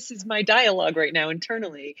like, this is my dialogue right now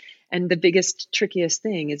internally. And the biggest, trickiest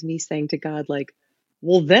thing is me saying to God, like,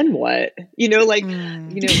 well, then what? God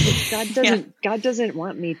doesn't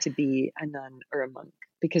want me to be a nun or a monk,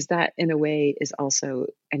 because that in a way is also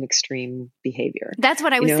an extreme behavior. That's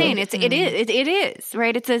what I was saying. It is,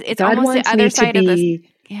 right? It's God almost wants the other me side to of this. be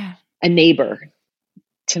a neighbor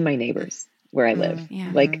to my neighbors where I live.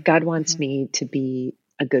 Yeah. Like, God wants me to be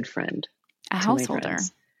a good friend, a to householder. my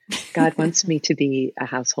friends. God wants me to be a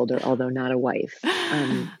householder, although not a wife.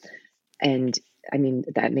 And I mean,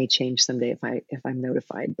 that may change someday if I'm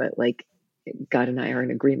notified, but like, God and I are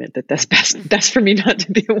in agreement that that's best for me not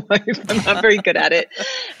to be a wife. I'm not very good at it,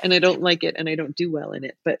 and I don't like it, and I don't do well in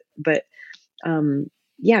it. But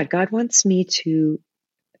yeah, God wants me to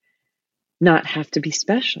not have to be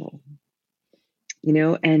special,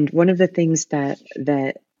 And one of the things that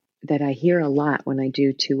I hear a lot when I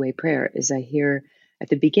do two-way prayer is, I hear at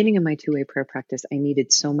the beginning of my two-way prayer practice, I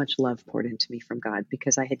needed so much love poured into me from God,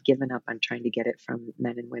 because I had given up on trying to get it from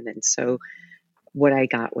men and women. So what I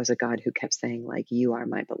got was a God who kept saying, like, you are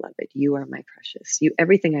my beloved, you are my precious, you,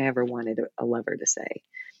 everything I ever wanted a lover to say.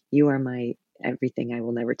 You are my everything. I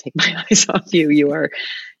will never take my eyes off you. You are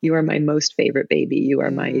my most favorite baby. You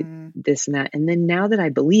are my this and that. And then now that I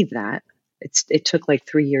believe that, it took like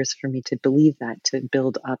 3 years for me to believe that, to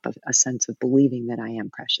build up a sense of believing that I am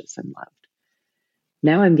precious and loved.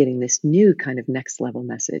 Now I'm getting this new kind of next level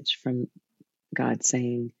message from God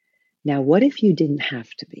saying, now what if you didn't have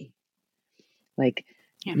to be? Like,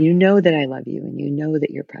 you know that I love you, and you know that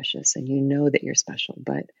you're precious, and you know that you're special,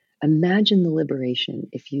 but imagine the liberation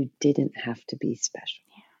if you didn't have to be special.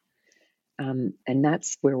 And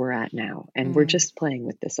that's where we're at now. And we're just playing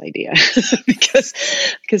with this idea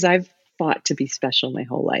because I've fought to be special my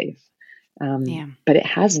whole life. But it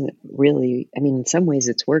hasn't really, I mean, in some ways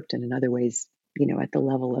it's worked, and in other ways, at the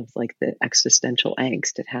level of like the existential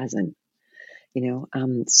angst, it hasn't,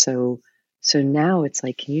 so now it's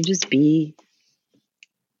like, can you just be,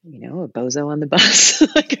 a bozo on the bus?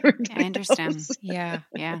 Like, I understand. else? Yeah.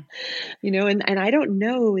 And I don't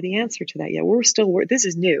know the answer to that yet. This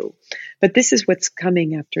is new, but this is what's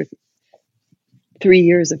coming after 3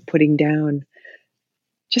 years of putting down,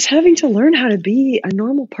 just having to learn how to be a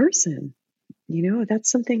normal person. That's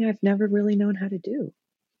something I've never really known how to do.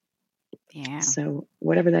 Yeah. So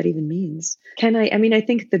whatever that even means. I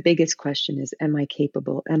think the biggest question is, am I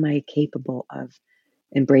capable of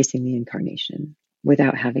embracing the incarnation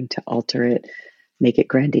without having to alter it, make it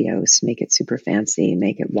grandiose, make it super fancy,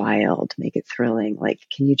 make it wild, make it thrilling? Like,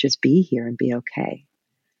 can you just be here and be okay?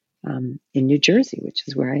 In New Jersey, which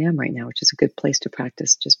is where I am right now, which is a good place to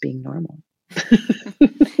practice just being normal.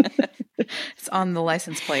 It's on the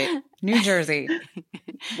license plate. New Jersey.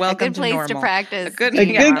 Welcome a good place to practice. A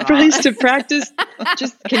good place to practice.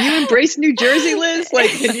 Just, can you embrace New Jersey, Liz?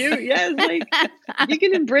 Like, can you? Yeah, like, you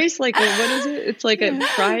can embrace, like, what is it? It's like a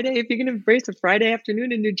Friday. If you can embrace a Friday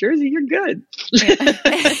afternoon in New Jersey, you're good.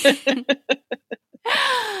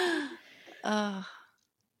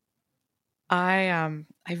 I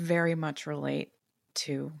very much relate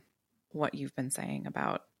to what you've been saying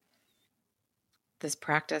about this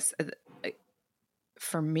practice.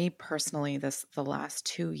 For me personally, the last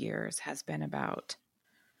 2 years has been about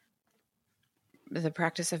the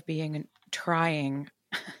practice of trying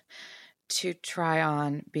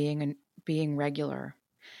on being regular.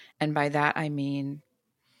 And by that, I mean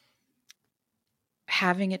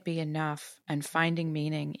having it be enough and finding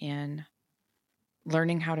meaning in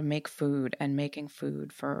learning how to make food and making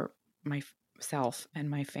food for myself and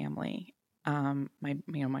my family,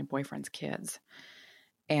 my boyfriend's kids,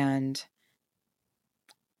 and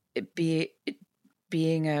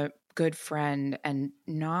being a good friend, and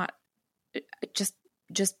not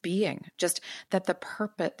just being, just that the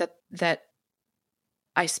purpose that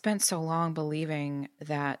I spent so long believing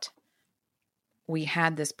that we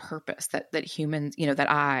had this purpose, that humans,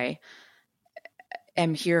 that I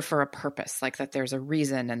am here for a purpose, like that there's a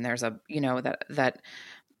reason, and there's a, that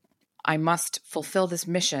I must fulfill this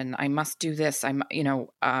mission. I must do this. I'm,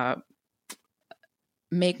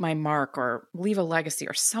 make my mark or leave a legacy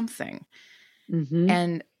or something. Mm-hmm.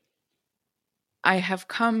 And I have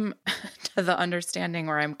come to the understanding,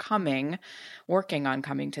 or working on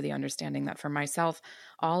coming to the understanding that for myself,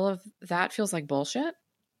 all of that feels like bullshit.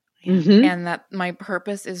 Mm-hmm. And that my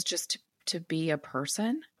purpose is just to be a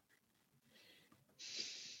person.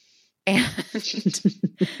 And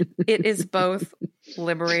it is both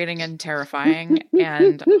liberating and terrifying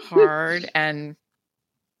and hard, and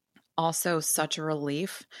also such a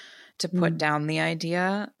relief to put down the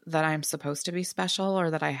idea that I'm supposed to be special,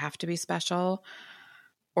 or that I have to be special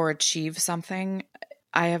or achieve something.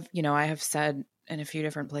 I have said in a few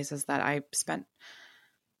different places that I spent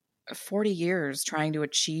 40 years trying to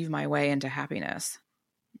achieve my way into happiness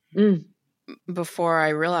before I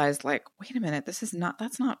realized, like, wait a minute, that's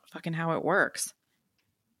not fucking how it works.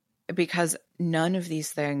 Because none of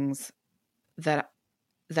these things that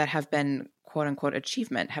have been quote unquote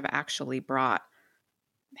achievement have actually brought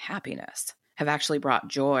happiness, have actually brought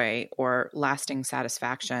joy or lasting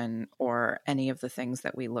satisfaction, or any of the things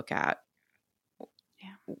that we look at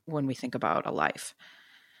when we think about a life.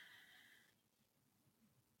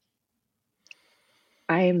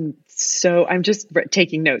 I'm just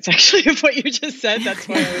taking notes actually of what you just said. That's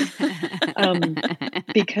why I was,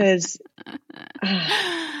 because,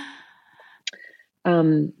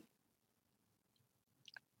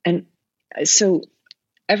 and so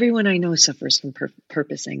everyone I know suffers from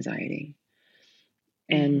purpose anxiety.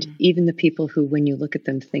 And even the people who, when you look at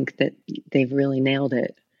them, think that they've really nailed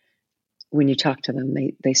it, when you talk to them,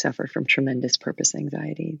 they suffer from tremendous purpose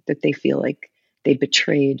anxiety, that they feel like they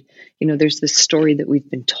betrayed. There's this story that we've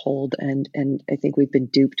been told, and I think we've been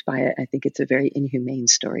duped by it. I think it's a very inhumane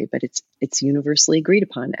story, but it's universally agreed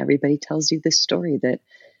upon. Everybody tells you this story that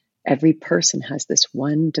every person has this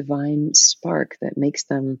one divine spark that makes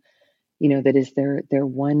them, that is their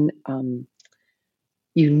one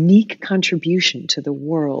unique contribution to the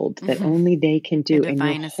world that only they can do. A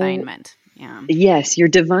divine assignment. Yeah. Yes, your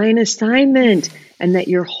divine assignment, and that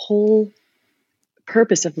your whole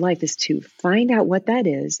purpose of life is to find out what that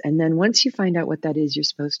is. And then once you find out what that is, you're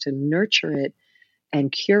supposed to nurture it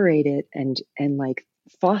and curate it and like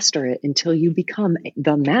foster it until you become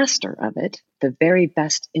the master of it, the very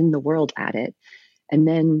best in the world at it. And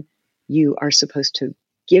then you are supposed to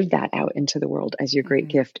give that out into the world as your great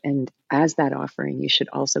gift. And as that offering, you should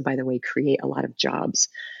also, by the way, create a lot of jobs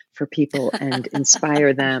for people and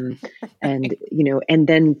inspire them. And, and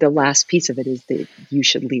then the last piece of it is that you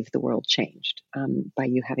should leave the world changed by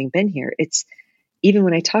you having been here. It's, even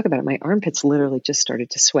when I talk about it, my armpits literally just started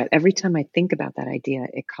to sweat. Every time I think about that idea,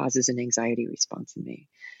 it causes an anxiety response in me.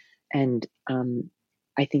 And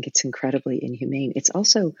I think it's incredibly inhumane. It's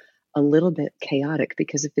also a little bit chaotic,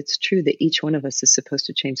 because if it's true that each one of us is supposed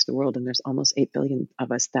to change the world, and there's almost 8 billion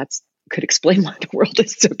of us, could explain why the world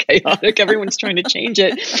is so chaotic. Everyone's trying to change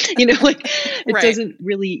it. It doesn't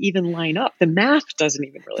really even line up. The math doesn't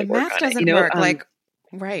even really work. The math doesn't work.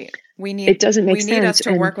 Right. It doesn't make sense. We need us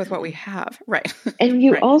to work with what we have. Right. And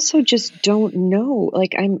you also just don't know.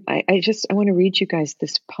 Like I want to read you guys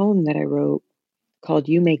this poem that I wrote called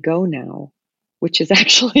 "You May Go Now," which is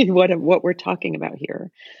actually what we're talking about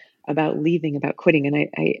here, about leaving, about quitting. And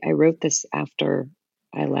I wrote this after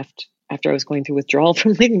I was going through withdrawal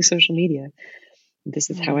from leaving social media. This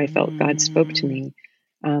is how I felt God spoke to me.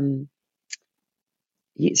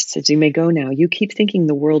 He says, "You may go now. You keep thinking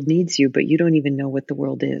the world needs you, but you don't even know what the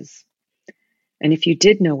world is. And if you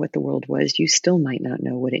did know what the world was, you still might not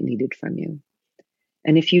know what it needed from you.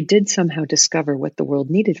 And if you did somehow discover what the world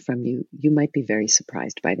needed from you, you might be very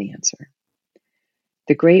surprised by the answer.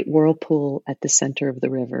 The great whirlpool at the center of the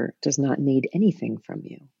river does not need anything from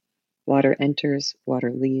you. Water enters,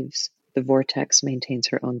 water leaves. The vortex maintains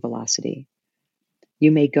her own velocity.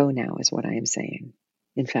 You may go now, is what I am saying.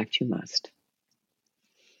 In fact, you must."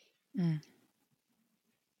 And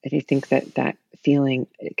I think that feeling,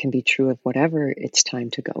 it can be true of whatever it's time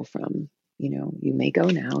to go from. You may go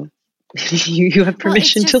now. you have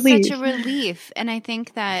permission to leave. It's such a relief. And I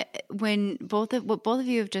think that when what both of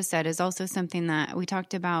you have just said is also something that we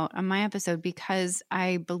talked about on my episode, because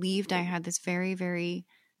I believed I had this very, very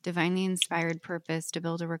divinely inspired purpose to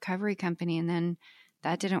build a recovery company. And then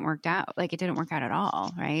that didn't work out. Like, it didn't work out at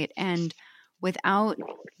all. Right. And without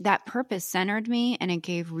that, purpose centered me and it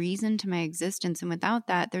gave reason to my existence. And without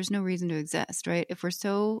that, there's no reason to exist. Right. If we're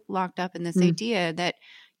so locked up in this idea that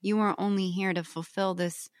you are only here to fulfill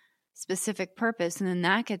this specific purpose, and then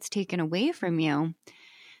that gets taken away from you,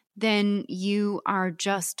 then you are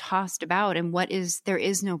just tossed about, and there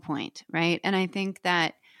is no point, right? And I think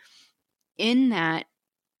that in that,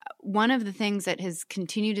 one of the things that has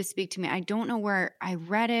continued to speak to me, I don't know where I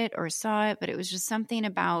read it or saw it, but it was just something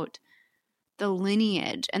about the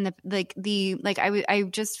lineage and I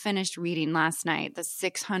just finished reading last night the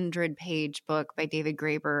 600-page book by David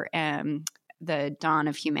Graeber, The Dawn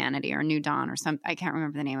of Humanity or New Dawn or some, I can't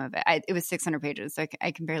remember the name of it. It was 600 pages. So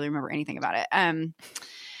I can barely remember anything about it.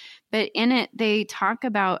 But in it, they talk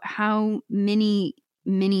about how many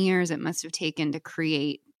years it must have taken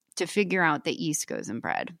to figure out that yeast goes in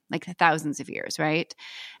bread, like thousands of years, right?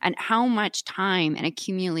 And how much time and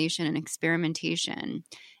accumulation and experimentation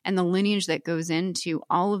and the lineage that goes into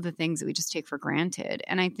all of the things that we just take for granted.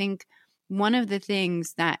 And I think one of the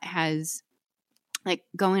things that has, like,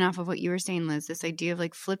 going off of what you were saying, Liz, this idea of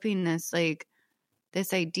like flipping this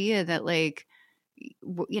idea that like,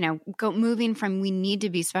 you know, moving from we need to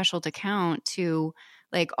be special to count to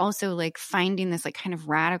like also like finding this like kind of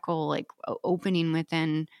radical like opening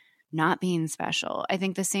within not being special. I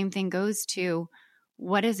think the same thing goes to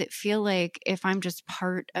what does it feel like if I'm just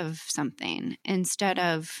part of something instead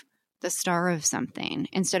of the star of something,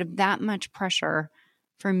 instead of that much pressure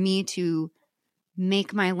for me to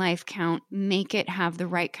make my life count, make it have the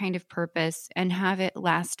right kind of purpose and have it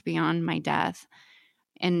last beyond my death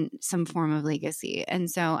in some form of legacy. And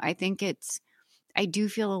so I think I do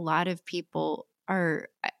feel a lot of people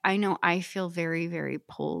I know I feel very, very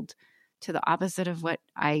pulled to the opposite of what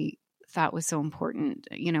I thought was so important,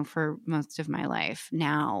 you know, for most of my life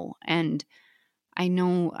now. And I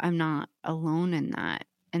know I'm not alone in that,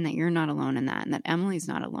 and that you're not alone in that, and that Emily's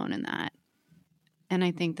not alone in that. And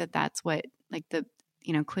I think that that's what, like,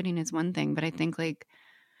 quitting is one thing, but I think like,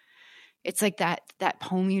 it's like that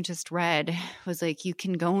poem you just read was like, you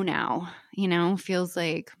can go now, you know, feels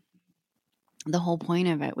like the whole point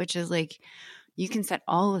of it, which is like, you can set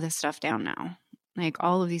all of this stuff down now. Like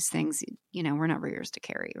all of these things, you know, we're never yours to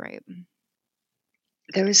carry, right?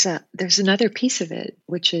 There's another piece of it,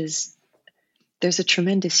 which is there's a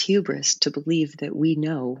tremendous hubris to believe that we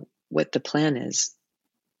know what the plan is.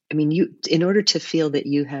 I mean, in order to feel that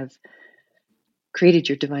you have created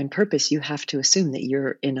your divine purpose, you have to assume that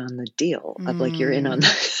you're in on the deal of like, you're in on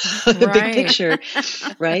the big picture,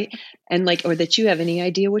 right? And like, or that you have any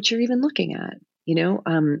idea what you're even looking at, you know?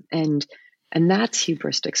 And that's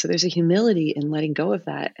hubristic. So there's a humility in letting go of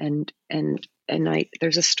that. And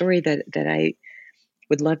there's a story that I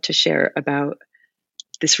would love to share about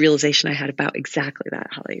this realization I had about exactly that,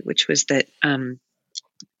 Holly, which was that,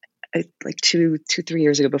 like 2-3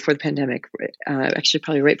 years ago, before the pandemic, actually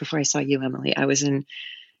probably right before I saw you, Emily, I was in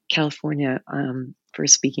California for a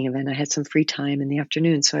speaking event. I had some free time in the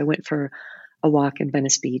afternoon, so I went for a walk in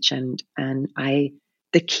Venice Beach, and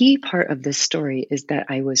the key part of this story is that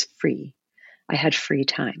I was free. I had free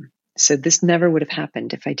time. So this never would have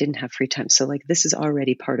happened if I didn't have free time. So like, this is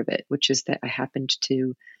already part of it, which is that I happened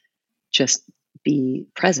to just be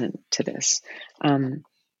present to this. So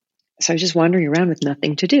I was just wandering around with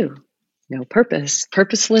nothing to do, no purpose,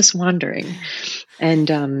 purposeless wandering. And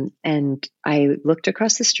I looked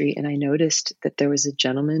across the street and I noticed that there was a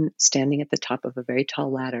gentleman standing at the top of a very tall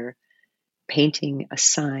ladder, painting a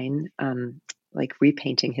sign, like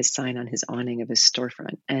repainting his sign on his awning of his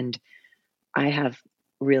storefront. And I have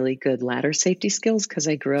really good ladder safety skills because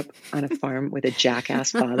I grew up on a farm with a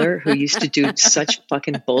jackass father who used to do such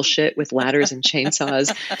fucking bullshit with ladders and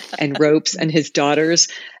chainsaws and ropes, and his daughters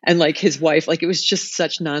and like his wife, like it was just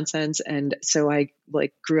such nonsense. And so I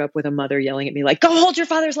like grew up with a mother yelling at me like, go hold your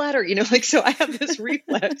father's ladder, you know, like, so I have this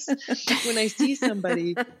reflex when I see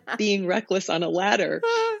somebody being reckless on a ladder,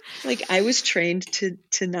 like I was trained to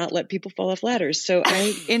not let people fall off ladders. So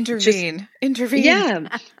I intervene. Yeah.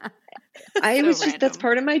 I So was just, random. that's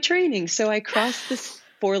part of my training. So I crossed this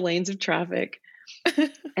 4 lanes of traffic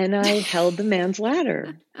and I held the man's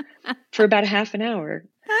ladder for about a half an hour,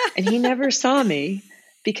 and he never saw me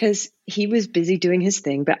because he was busy doing his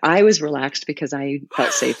thing, but I was relaxed because I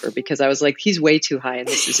felt safer, because I was like, he's way too high and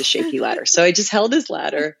this is a shaky ladder. So I just held his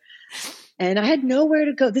ladder and I had nowhere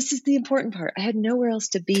to go. This is the important part. I had nowhere else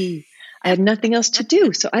to be. I had nothing else to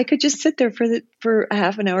do. So I could just sit there for a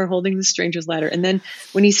half an hour holding the stranger's ladder. And then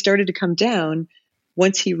when he started to come down,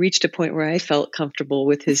 once he reached a point where I felt comfortable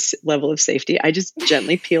with his level of safety, I just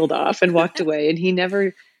gently peeled off and walked away. And he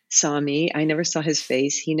never saw me. I never saw his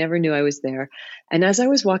face. He never knew I was there. And as I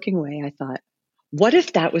was walking away, I thought, what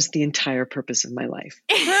if that was the entire purpose of my life?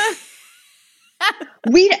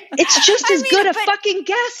 It's just as good a fucking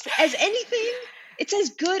guess as anything. It's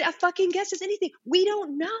as good a fucking guess as anything. We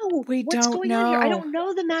don't know what's going on here. I don't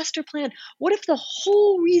know the master plan. What if the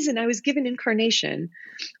whole reason I was given incarnation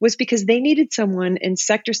was because they needed someone in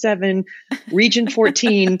Sector 7, Region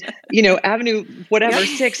 14, Avenue whatever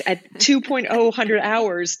 6 at 2.0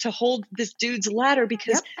 hours to hold this dude's ladder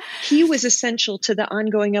because he was essential to the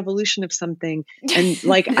ongoing evolution of something. And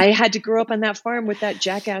like I had to grow up on that farm with that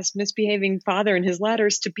jackass misbehaving father and his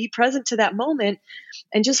ladders to be present to that moment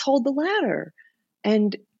and just hold the ladder.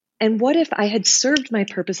 And what if I had served my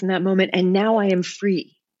purpose in that moment and now I am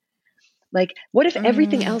free? Like, what if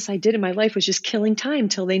everything else I did in my life was just killing time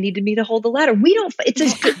till they needed me to hold the ladder?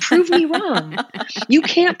 Prove me wrong. You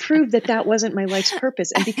can't prove that wasn't my life's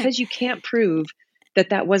purpose. And because you can't prove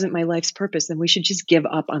that wasn't my life's purpose, then we should just give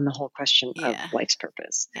up on the whole question of life's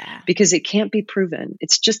purpose because it can't be proven.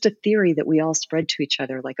 It's just a theory that we all spread to each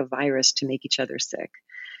other like a virus to make each other sick.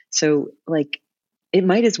 So like, it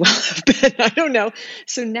might as well have been, I don't know.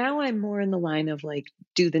 So now I'm more in the line of like,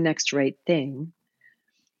 do the next right thing.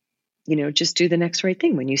 Just do the next right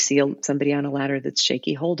thing. When you see somebody on a ladder that's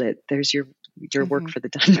shaky, hold it. There's your work for the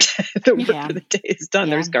done. The work for the day is done.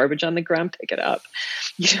 There's garbage on the ground. Pick it up.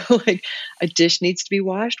 Like a dish needs to be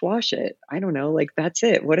washed. Wash it. I don't know. Like that's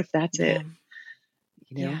it. What if that's it?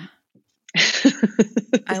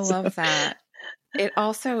 I love that.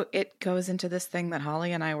 It goes into this thing that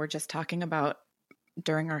Holly and I were just talking about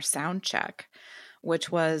during our sound check, which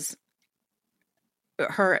was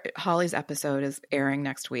Holly's episode is airing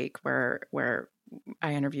next week where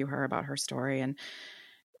I interview her about her story. And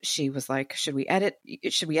she was like, should we edit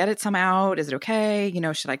some out? Is it okay?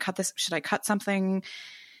 Should I cut this? Should I cut something?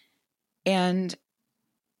 And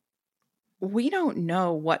we don't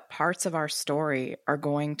know what parts of our story are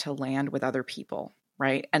going to land with other people.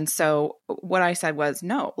 Right. And so what I said was,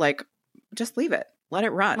 no, like just leave it. Let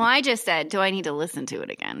it run. Well, I just said, do I need to listen to it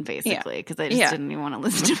again, basically? Because I just didn't even want to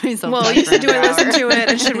listen to myself. Well, you said, do I listen to it?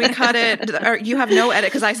 And should we cut it? Or you have no edit?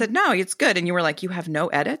 Because I said, no, it's good. And you were like, you have no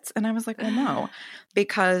edits? And I was like, well, no.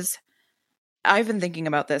 Because I've been thinking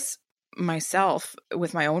about this myself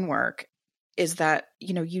with my own work, is that,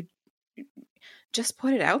 you just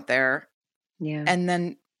put it out there. Yeah. And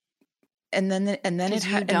then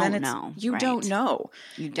you don't know. You don't know.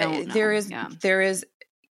 There is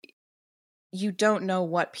you don't know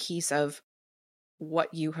what piece of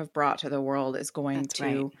what you have brought to the world is going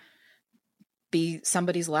to be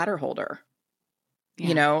somebody's ladder holder.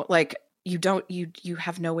 Like you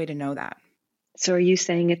have no way to know that. So are you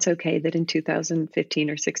saying it's okay that in 2015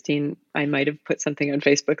 or 16, I might have put something on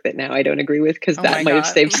Facebook that now I don't agree with because that might have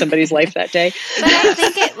saved somebody's life that day? But I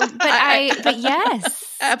think but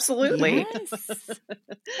yes. Absolutely. Yes.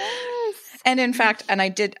 And in fact, I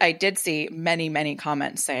did see many, many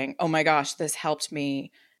comments saying, oh my gosh, this helped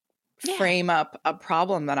me frame up a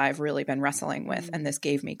problem that I've really been wrestling with. And this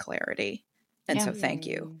gave me clarity. And so thank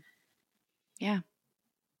you. Yeah.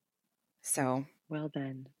 So well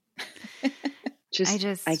then.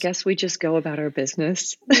 I guess we just go about our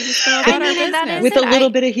business. With a little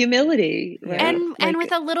bit of humility. Right? And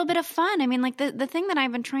with a little bit of fun. I mean, like the thing that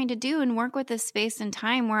I've been trying to do and work with this space and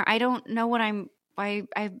time where I don't know what I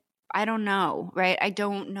don't know, right? I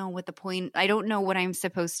don't know what the point, I don't know what I'm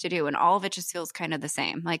supposed to do. And all of it just feels kind of the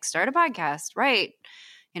same. Like start a podcast, write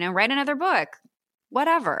another book,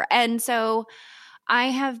 whatever. And so I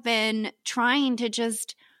have been trying to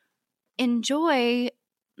just enjoy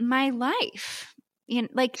my life,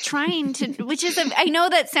 like trying to, which is, I know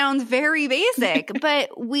that sounds very basic, but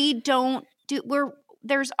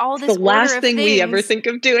there's all this the last thing we ever think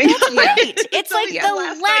of doing. That's right. It's like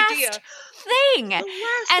the last thing. And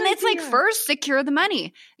it's like, first secure the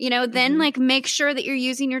money, then like make sure that you're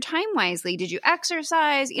using your time wisely. Did you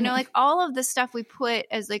exercise? Like all of the stuff we put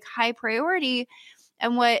as like high priority.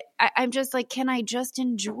 And what I'm just like, can I just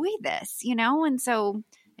enjoy this? And so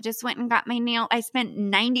I just went and got my nail. I spent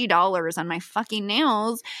 $90 on my fucking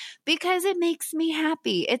nails because it makes me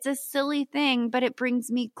happy. It's a silly thing, but it brings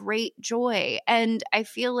me great joy. And I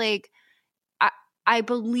feel like I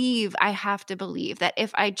have to believe that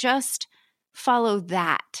if I just follow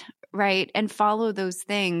that, right, and follow those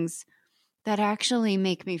things that actually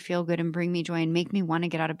make me feel good and bring me joy and make me want to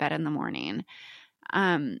get out of bed in the morning,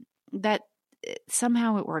 that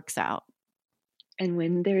somehow it works out. And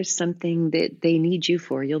when there's something that they need you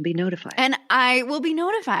for, you'll be notified. And I will be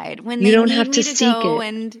notified when you they don't need have me to to seek go it.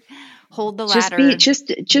 and hold the ladder.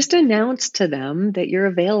 Just announce to them that you're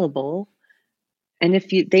available, and if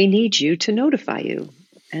they need you, to notify you.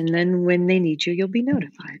 And then when they need you, you'll be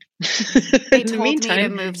notified. They In the told meantime, me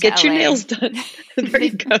to move to get LA. your nails done. There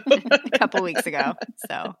you go. A couple weeks ago.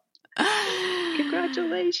 So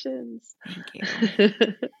congratulations. Thank you.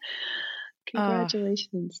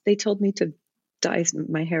 Congratulations. They told me to dye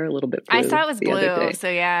my hair a little bit blue. I saw it was the other blue. day. So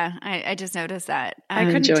yeah, I just noticed that. I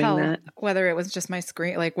couldn't enjoying tell that. whether it was just my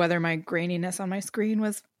screen, like whether my graininess on my screen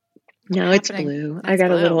was No, it's happening. blue. It's I got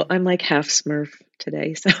blue. a little, I'm like half Smurf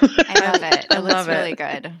today. So I love it. I It looks love it. really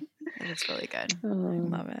good. It looks really good. I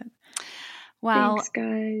love it. Well, thanks,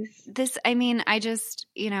 guys. I just,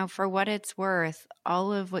 for what it's worth,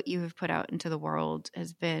 all of what you have put out into the world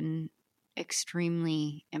has been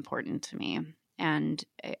extremely important to me. And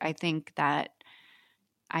I think that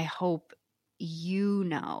I hope even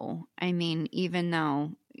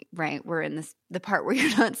though, right, we're in the part where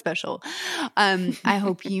you're not special. I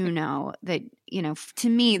hope that, to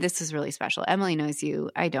me, this is really special. Emily knows you.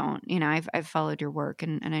 I don't. I've followed your work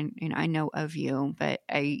and I know of you, but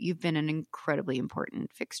you've been an incredibly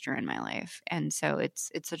important fixture in my life. And so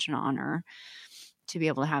it's such an honor to be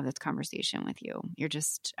able to have this conversation with you. You're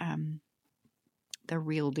just the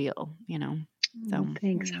real deal, So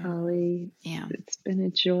Thanks, Holly. Yeah. It's been a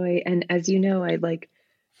joy. And as you know,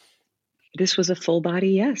 this was a full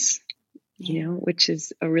body yes, which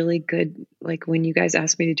is a really good, like when you guys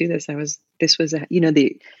asked me to do this, the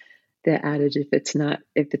adage, if it's not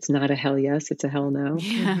a hell yes, it's a hell no.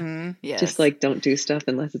 Yeah. Mm-hmm. Yes. Just like, don't do stuff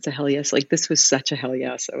unless it's a hell yes. Like this was such a hell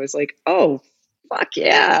yes. I was like, oh, fuck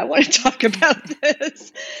yeah, I want to talk about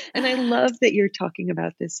this. And I love that you're talking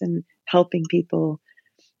about this and helping people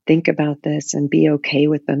think about this and be okay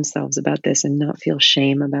with themselves about this and not feel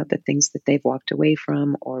shame about the things that they've walked away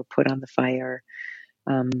from or put on the fire.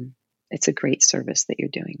 It's a great service that you're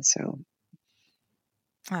doing. So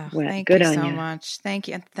thank good you on so you. much. Thank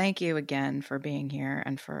you. And thank you again for being here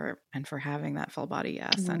and for having that full body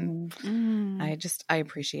yes. And I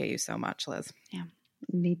appreciate you so much, Liz. Yeah.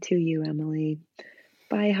 Me too, you, Emily.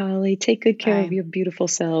 Bye, Holly. Take good care of your beautiful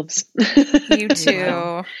selves. You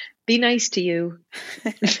too. Be nice to you.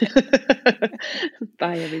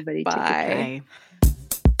 Bye, everybody. Bye.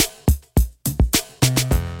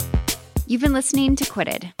 You've been listening to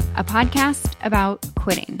Quitted, a podcast about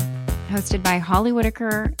quitting, hosted by Holly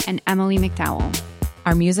Whitaker and Emily McDowell.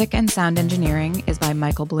 Our music and sound engineering is by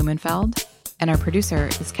Michael Blumenfeld, and our producer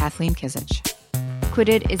is Kathleen Kizich.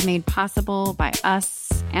 Quitted is made possible by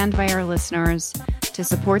us and by our listeners. To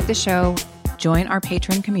support the show, join our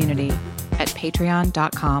patron community at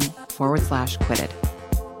patreon.com/quitted.